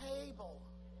preparest a table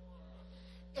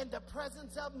in the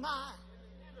presence of mine.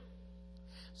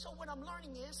 So what I'm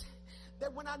learning is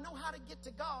that when I know how to get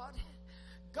to God,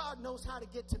 God knows how to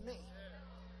get to me.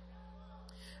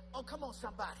 Oh, come on,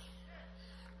 somebody.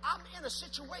 I'm in a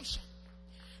situation,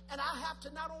 and I have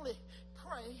to not only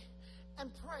pray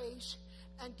and praise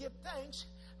and give thanks,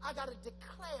 I got to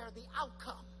declare the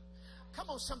outcome. Come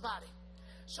on, somebody.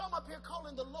 So I'm up here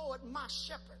calling the Lord my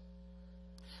shepherd.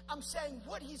 I'm saying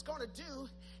what he's going to do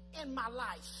in my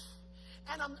life.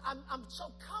 And I'm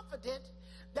so confident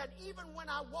that even when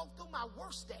I walk through my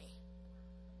worst day,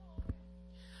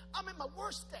 I'm in my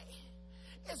worst day.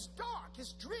 It's dark,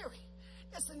 it's dreary,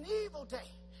 it's an evil day.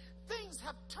 Things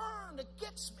have turned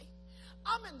against me.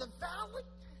 I'm in the valley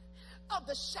of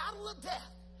the shadow of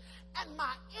death, and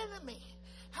my enemy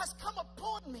has come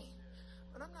upon me.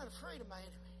 But I'm not afraid of my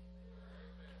enemy.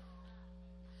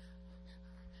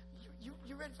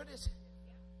 You ready for this?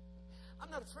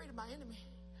 I'm not afraid of my enemy.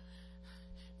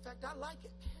 In fact, I like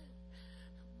it.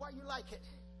 Why you like it?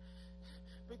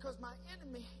 Because my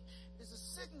enemy is a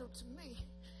signal to me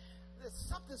that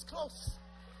something's close.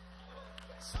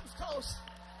 Something's close.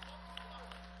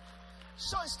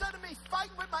 So instead of me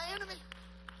fighting with my enemy,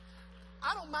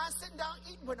 I don't mind sitting down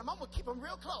eating with him. I'm going to keep him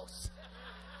real close.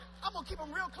 I'm going to keep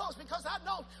him real close because I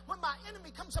know when my enemy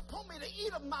comes upon me to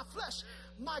eat of my flesh,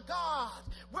 my God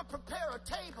will prepare a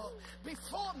table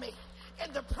before me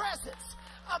in the presence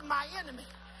of my enemy.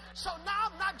 So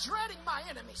now I'm not dreading my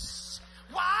enemies.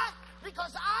 Why?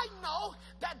 Because I know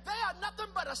that they are nothing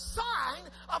but a sign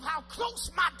of how close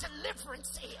my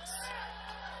deliverance is.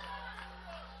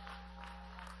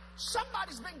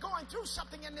 Somebody's been going through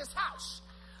something in this house.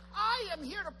 I am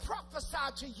here to prophesy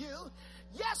to you.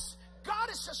 Yes, God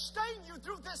has sustained you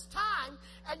through this time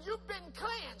and you've been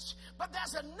cleansed. But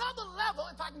there's another level.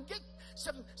 If I can get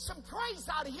some praise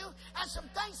out of you and some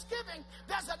thanksgiving,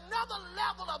 there's another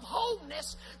level of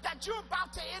wholeness that you're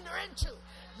about to enter into.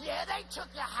 Yeah, they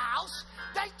took your house,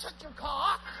 they took your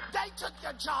car, they took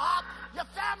your job, your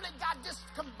family got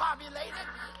discombobulated.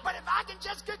 But if I can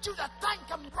just get you to thank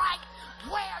them right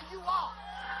where you are.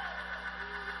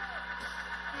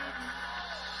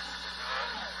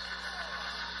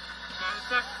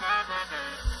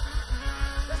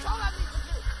 That's all I need to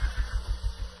do.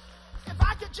 If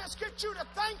I could just get you to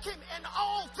thank him in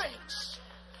all things.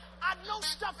 I know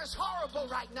stuff is horrible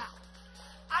right now.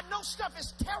 I know stuff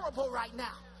is terrible right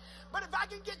now. But if I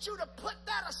can get you to put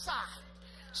that aside,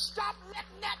 stop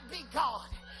letting that be God.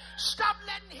 Stop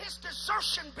letting his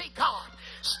desertion be God.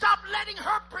 Stop letting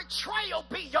her betrayal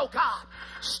be your God.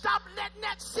 Stop letting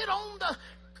that sit on the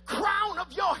crown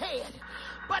of your head.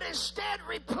 But instead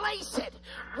replace it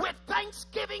with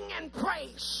thanksgiving and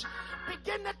praise.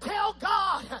 Begin to tell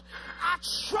God, I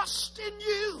trust in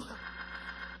you.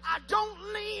 I don't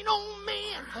lean on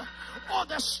men or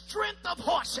the strength of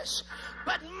horses,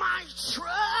 but my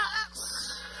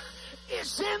trust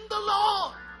is in the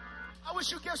Lord. I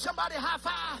wish you'd give somebody a high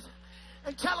five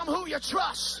and tell them who you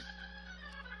trust.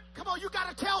 Come on, you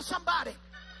got to tell somebody.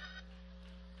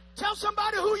 Tell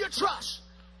somebody who you trust.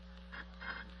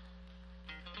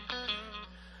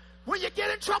 When you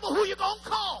get in trouble, who you going to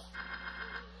call?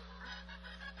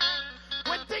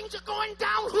 When things are going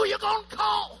down, who you going to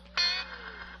call?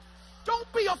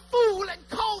 Don't be a fool and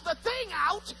call the thing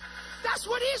out. That's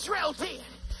what Israel did.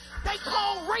 They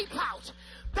called rape out.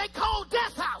 They called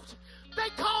death out. They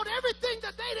called everything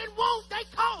that they didn't want, they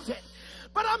called it.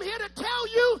 But I'm here to tell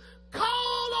you,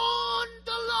 call on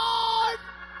the Lord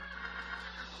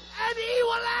and he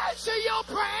will answer your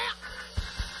prayer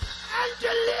and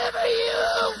deliver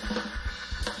you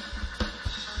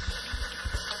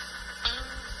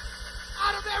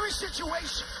out of every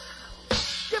situation.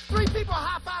 Give 3 people a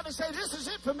high five and say, this is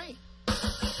it for me.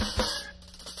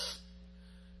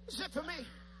 This is it for me.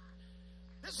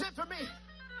 This is it for me.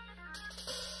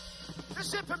 This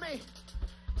is it for me.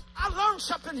 I learned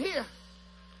something here.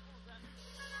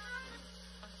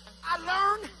 I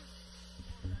learned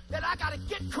that I got to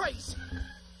get crazy.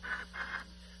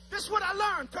 This is what I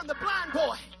learned from the blind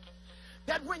boy.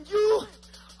 That when you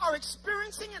are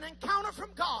experiencing an encounter from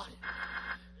God,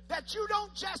 that you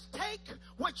don't just take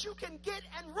what you can get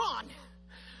and run,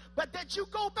 but that you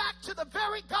go back to the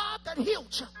very God that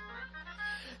healed you.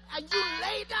 And you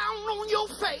lay down on your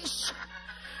face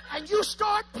and you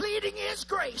start pleading his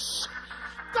grace.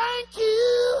 Thank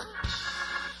you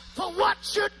for what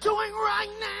you're doing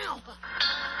right now.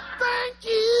 Thank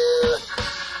you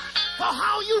for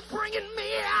how you're bringing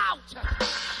me out.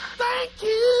 Thank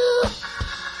you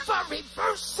for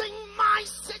reversing my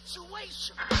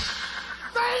situation.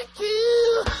 Thank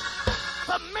you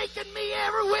for making me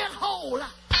everywhere whole.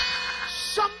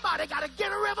 Somebody got to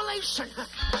get a revelation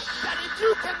that if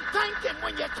you can thank him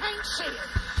when you can't see it.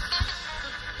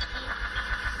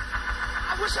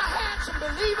 I wish I had some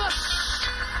believers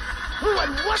who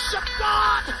would worship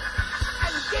God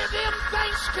and give him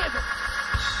thanksgiving.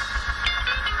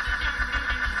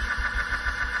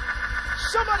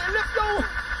 Somebody lift your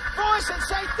voice and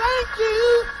say, thank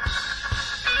you.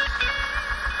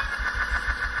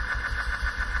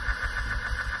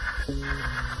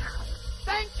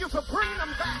 Thank you for bringing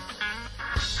them back.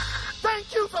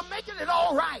 Thank you for making it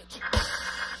all right.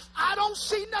 I don't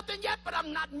see nothing yet, but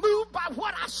I'm not moved by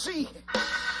what I see.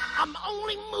 I'm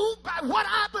only moved by what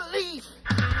I believe.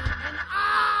 And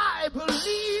I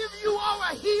believe you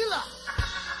are a healer.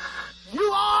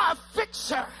 You are a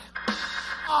fixer,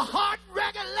 a heart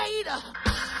regulator.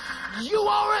 You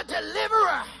are a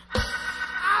deliverer.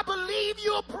 I believe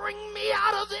you'll bring me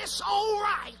out of this all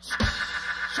right.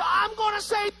 So I'm going to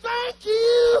say thank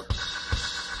you.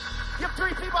 Give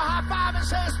 3 people a high five and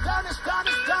say it's done, it's done,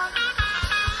 it's done.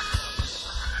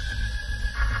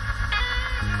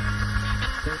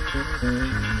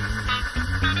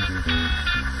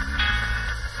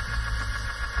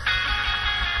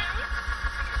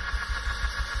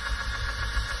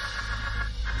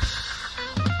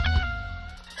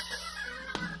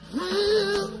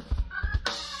 Ooh.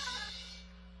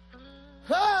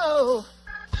 Oh.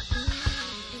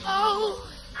 Oh,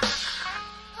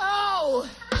 oh,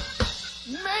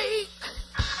 make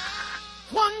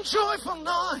one joyful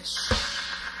noise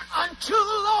unto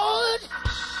the Lord,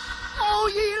 all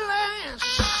ye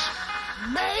lands.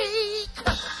 Make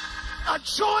a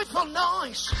joyful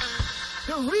noise.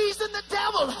 The reason the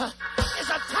devil is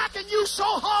attacking you so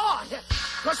hard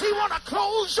because he want to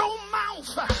close your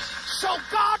mouth so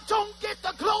God don't get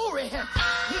the glory.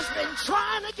 He's been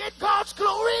trying to get God's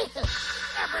glory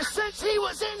ever since he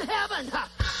was in heaven,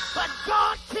 but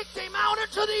God kicked him out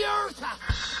into the earth,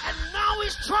 and now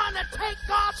he's trying to take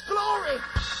God's glory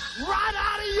right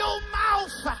out of your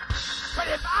mouth. But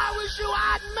if I was you,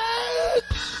 I'd make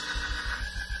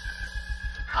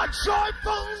a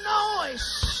joyful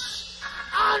noise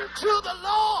unto the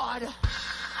Lord,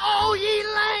 all ye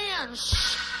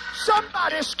lands.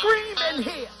 Somebody scream in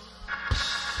here.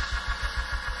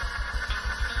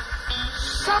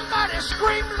 Somebody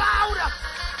scream louder.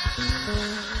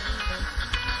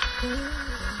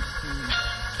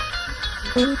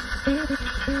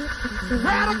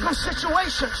 Radical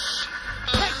situations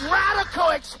take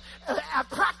radical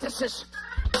practices.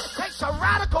 It takes a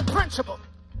radical principle.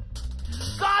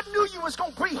 God knew you was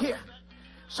going to be here.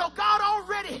 So God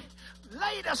already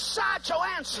laid aside your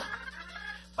answer.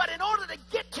 But in order to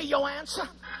get to your answer,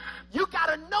 you got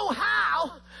to know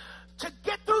how to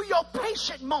get through your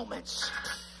patient moments.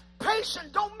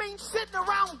 Patient don't mean sitting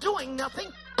around doing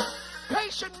nothing.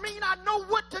 Patient mean I know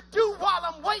what to do while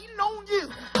I'm waiting on you.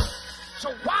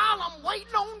 So while I'm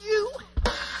waiting on you,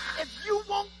 if you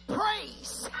want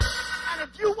praise and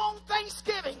if you want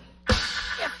thanksgiving,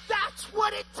 if that's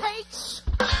what it takes,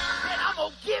 then I'm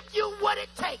going to give you what it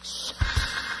takes.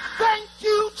 Thank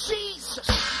you, Jesus.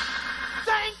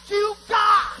 Thank you,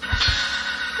 God.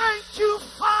 Thank you,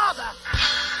 Father.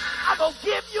 I'm going to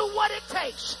give you what it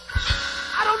takes.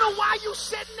 I don't know why you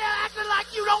sitting there acting like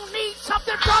you don't need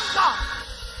something from God.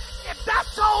 If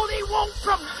that's all he wants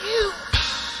from you,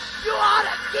 you ought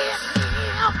to give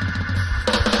him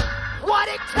what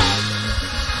it takes.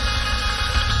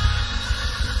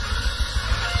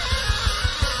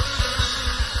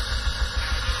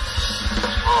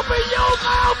 Open your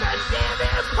mouth and give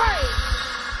him praise.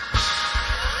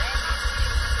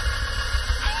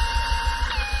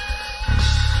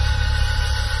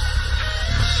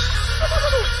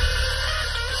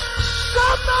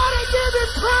 Somebody give him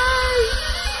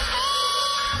praise.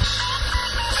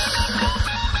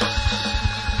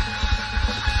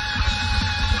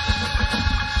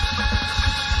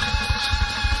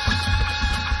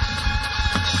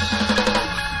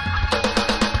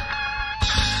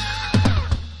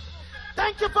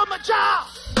 Thank you for my job.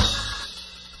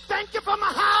 Thank you for my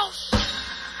house.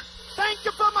 Thank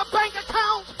you for my bank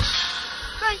account.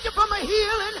 Thank you for my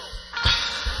healing.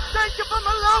 Thank you for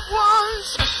my loved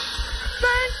ones.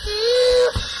 Thank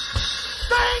you.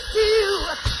 Thank you.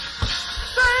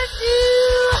 Thank you.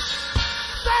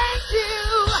 Thank you.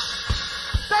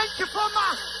 Thank you for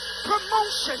my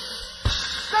promotion.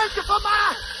 Thank you for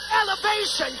my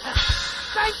elevation.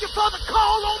 Thank you for the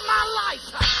call on my life.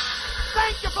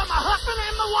 Thank you for my husband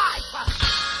and my wife.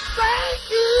 Thank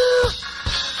you.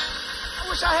 I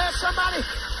wish I had somebody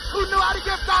who knew how to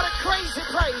give God a crazy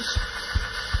praise.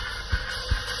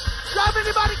 Do you have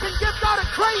anybody can give God a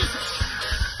crazy?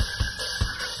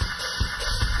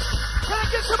 Can I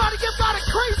get somebody to give God a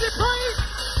crazy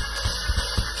praise?